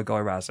Built This by Guy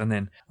Raz. And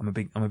then I'm a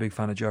big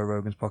fan of Joe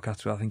Rogan's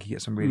podcast, so I think he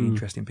gets some really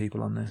interesting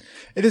people on there.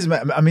 It is.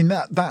 I mean,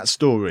 that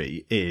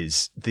story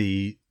is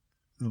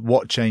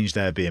what changed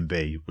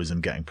Airbnb was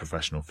them getting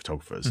professional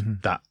photographers.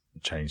 That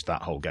changed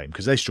that whole game,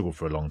 because they struggled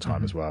for a long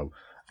time as well.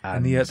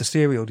 And the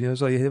cereal, do you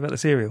hear about the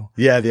cereal?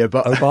 Yeah, the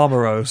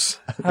Obama Rose.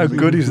 How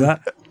good is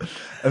that?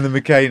 And the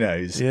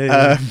McCanos.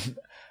 Yeah.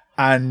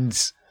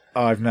 And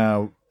I've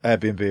now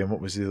Airbnb, and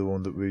what was the other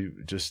one that we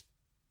just...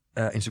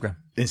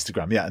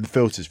 Instagram, yeah, and the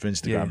filters for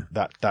Instagram.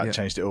 Yeah. That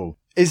changed it all.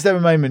 Is there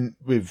a moment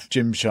with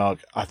Gymshark,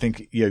 I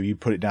think, you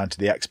put it down to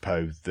the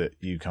expo that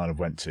you kind of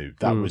went to.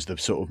 That was the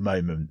sort of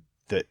moment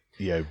that,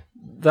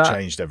 that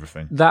changed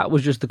everything. That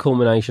was just the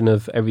culmination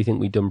of everything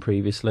we'd done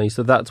previously.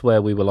 So that's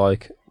where we were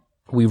like,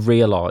 we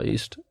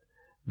realised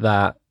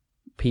that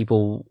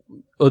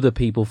other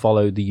people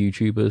followed the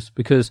YouTubers,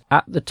 because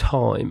at the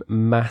time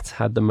Matt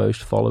had the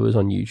most followers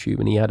on YouTube,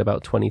 and he had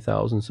about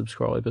 20,000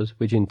 subscribers,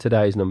 which in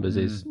today's numbers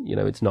is,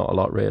 it's not a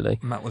lot really.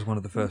 Matt was one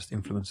of the first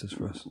influencers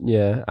for us.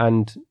 Yeah,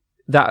 and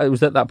it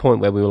was at that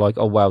point where we were like,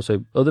 oh wow,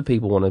 so other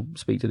people want to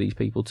speak to these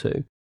people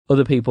too.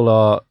 Other people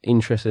are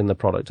interested in the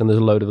product, and there's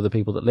a load of other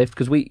people that lift,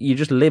 because you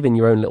just live in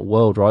your own little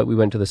world, right? We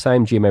went to the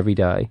same gym every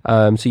day,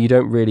 so you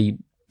don't really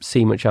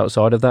see much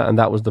outside of that, and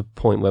that was the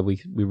point where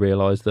we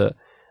realised that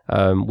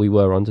we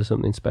were onto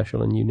something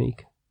special and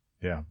unique.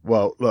 Yeah.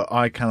 Well, look,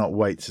 I cannot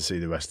wait to see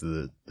the rest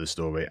of the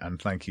story,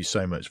 and thank you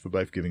so much for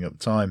both giving up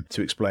time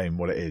to explain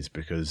what it is,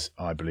 because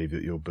I believe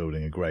that you're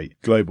building a great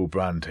global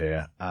brand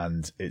here,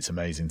 and it's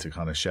amazing to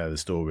kind of share the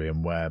story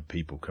and where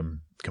people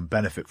can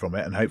benefit from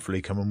it, and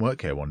hopefully come and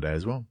work here one day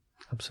as well.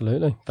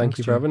 Absolutely. Thanks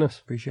you for having us.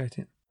 Appreciate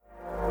it.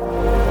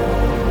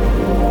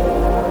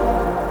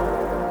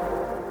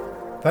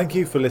 Thank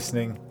you for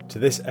listening to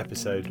this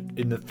episode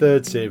in the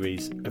third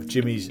series of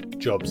Jimmy's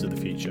Jobs of the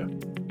Future.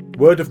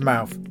 Word of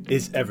mouth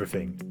is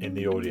everything in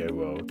the audio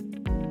world.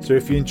 So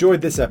if you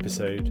enjoyed this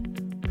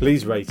episode,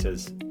 please rate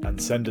us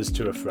and send us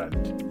to a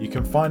friend. You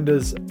can find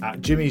us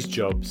at Jimmy's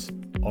Jobs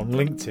on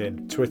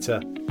LinkedIn, Twitter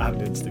and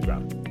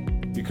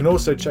Instagram. You can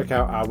also check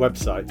out our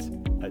website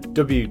at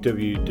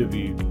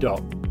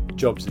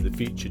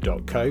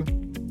www.jobsofthefuture.co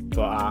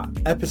for our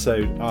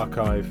episode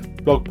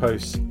archive, blog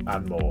posts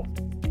and more.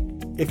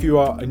 If you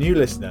are a new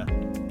listener,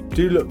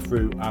 do look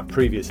through our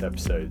previous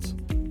episodes.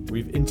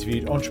 We've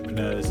interviewed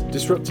entrepreneurs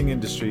disrupting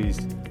industries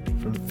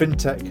from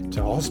fintech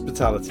to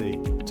hospitality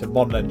to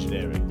modern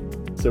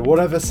engineering. So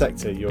whatever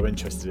sector you're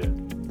interested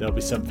in, there'll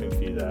be something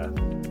for you there.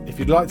 If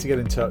you'd like to get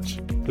in touch,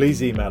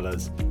 please email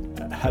us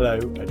at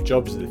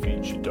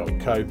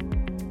hello@jobsofthefuture.co.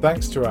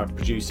 Thanks to our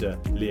producer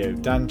Leo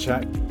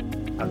Danchak,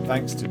 and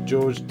thanks to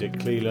George Dick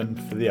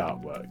Cleland for the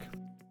artwork.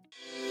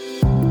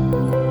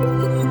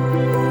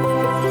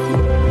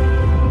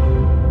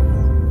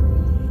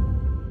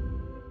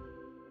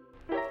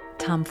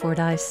 Tom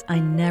Fordyce, I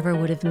never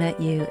would have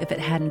met you if it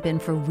hadn't been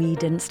for We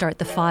Didn't Start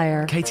the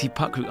Fire. Katie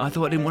Puckroot, I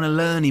thought I didn't want to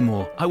learn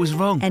anymore. I was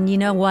wrong. And you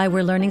know why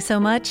we're learning so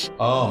much?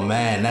 Oh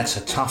man, that's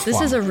a tough one.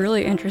 This is a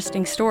really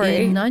interesting story.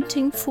 In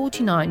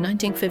 1949,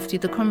 1950,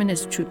 the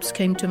communist troops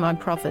came to my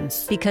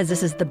province. Because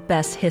this is the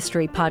best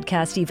history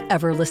podcast you've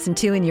ever listened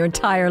to in your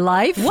entire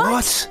life.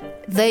 What?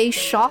 They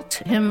shot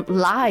him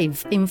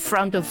live in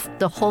front of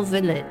the whole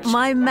village.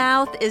 My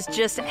mouth is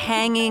just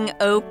hanging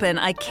open.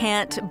 I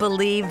can't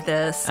believe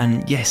this.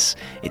 And yes,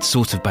 it's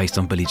sort of based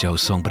on Billy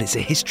Joel's song, but it's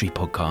a history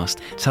podcast.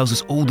 It tells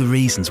us all the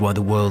reasons why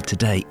the world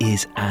today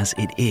is as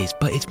it is,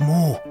 but it's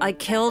more. I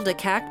killed a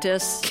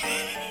cactus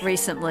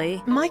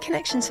recently. My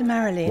connection to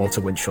Marilyn.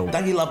 Walter Winchell.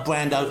 Don't you love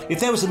Brando?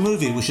 If there was a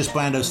movie it was just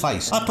Brando's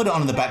face, I'd put it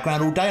on in the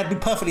background all day. I'd be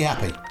perfectly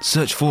happy.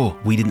 Search for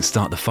We Didn't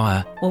Start the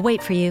Fire. We'll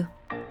wait for you.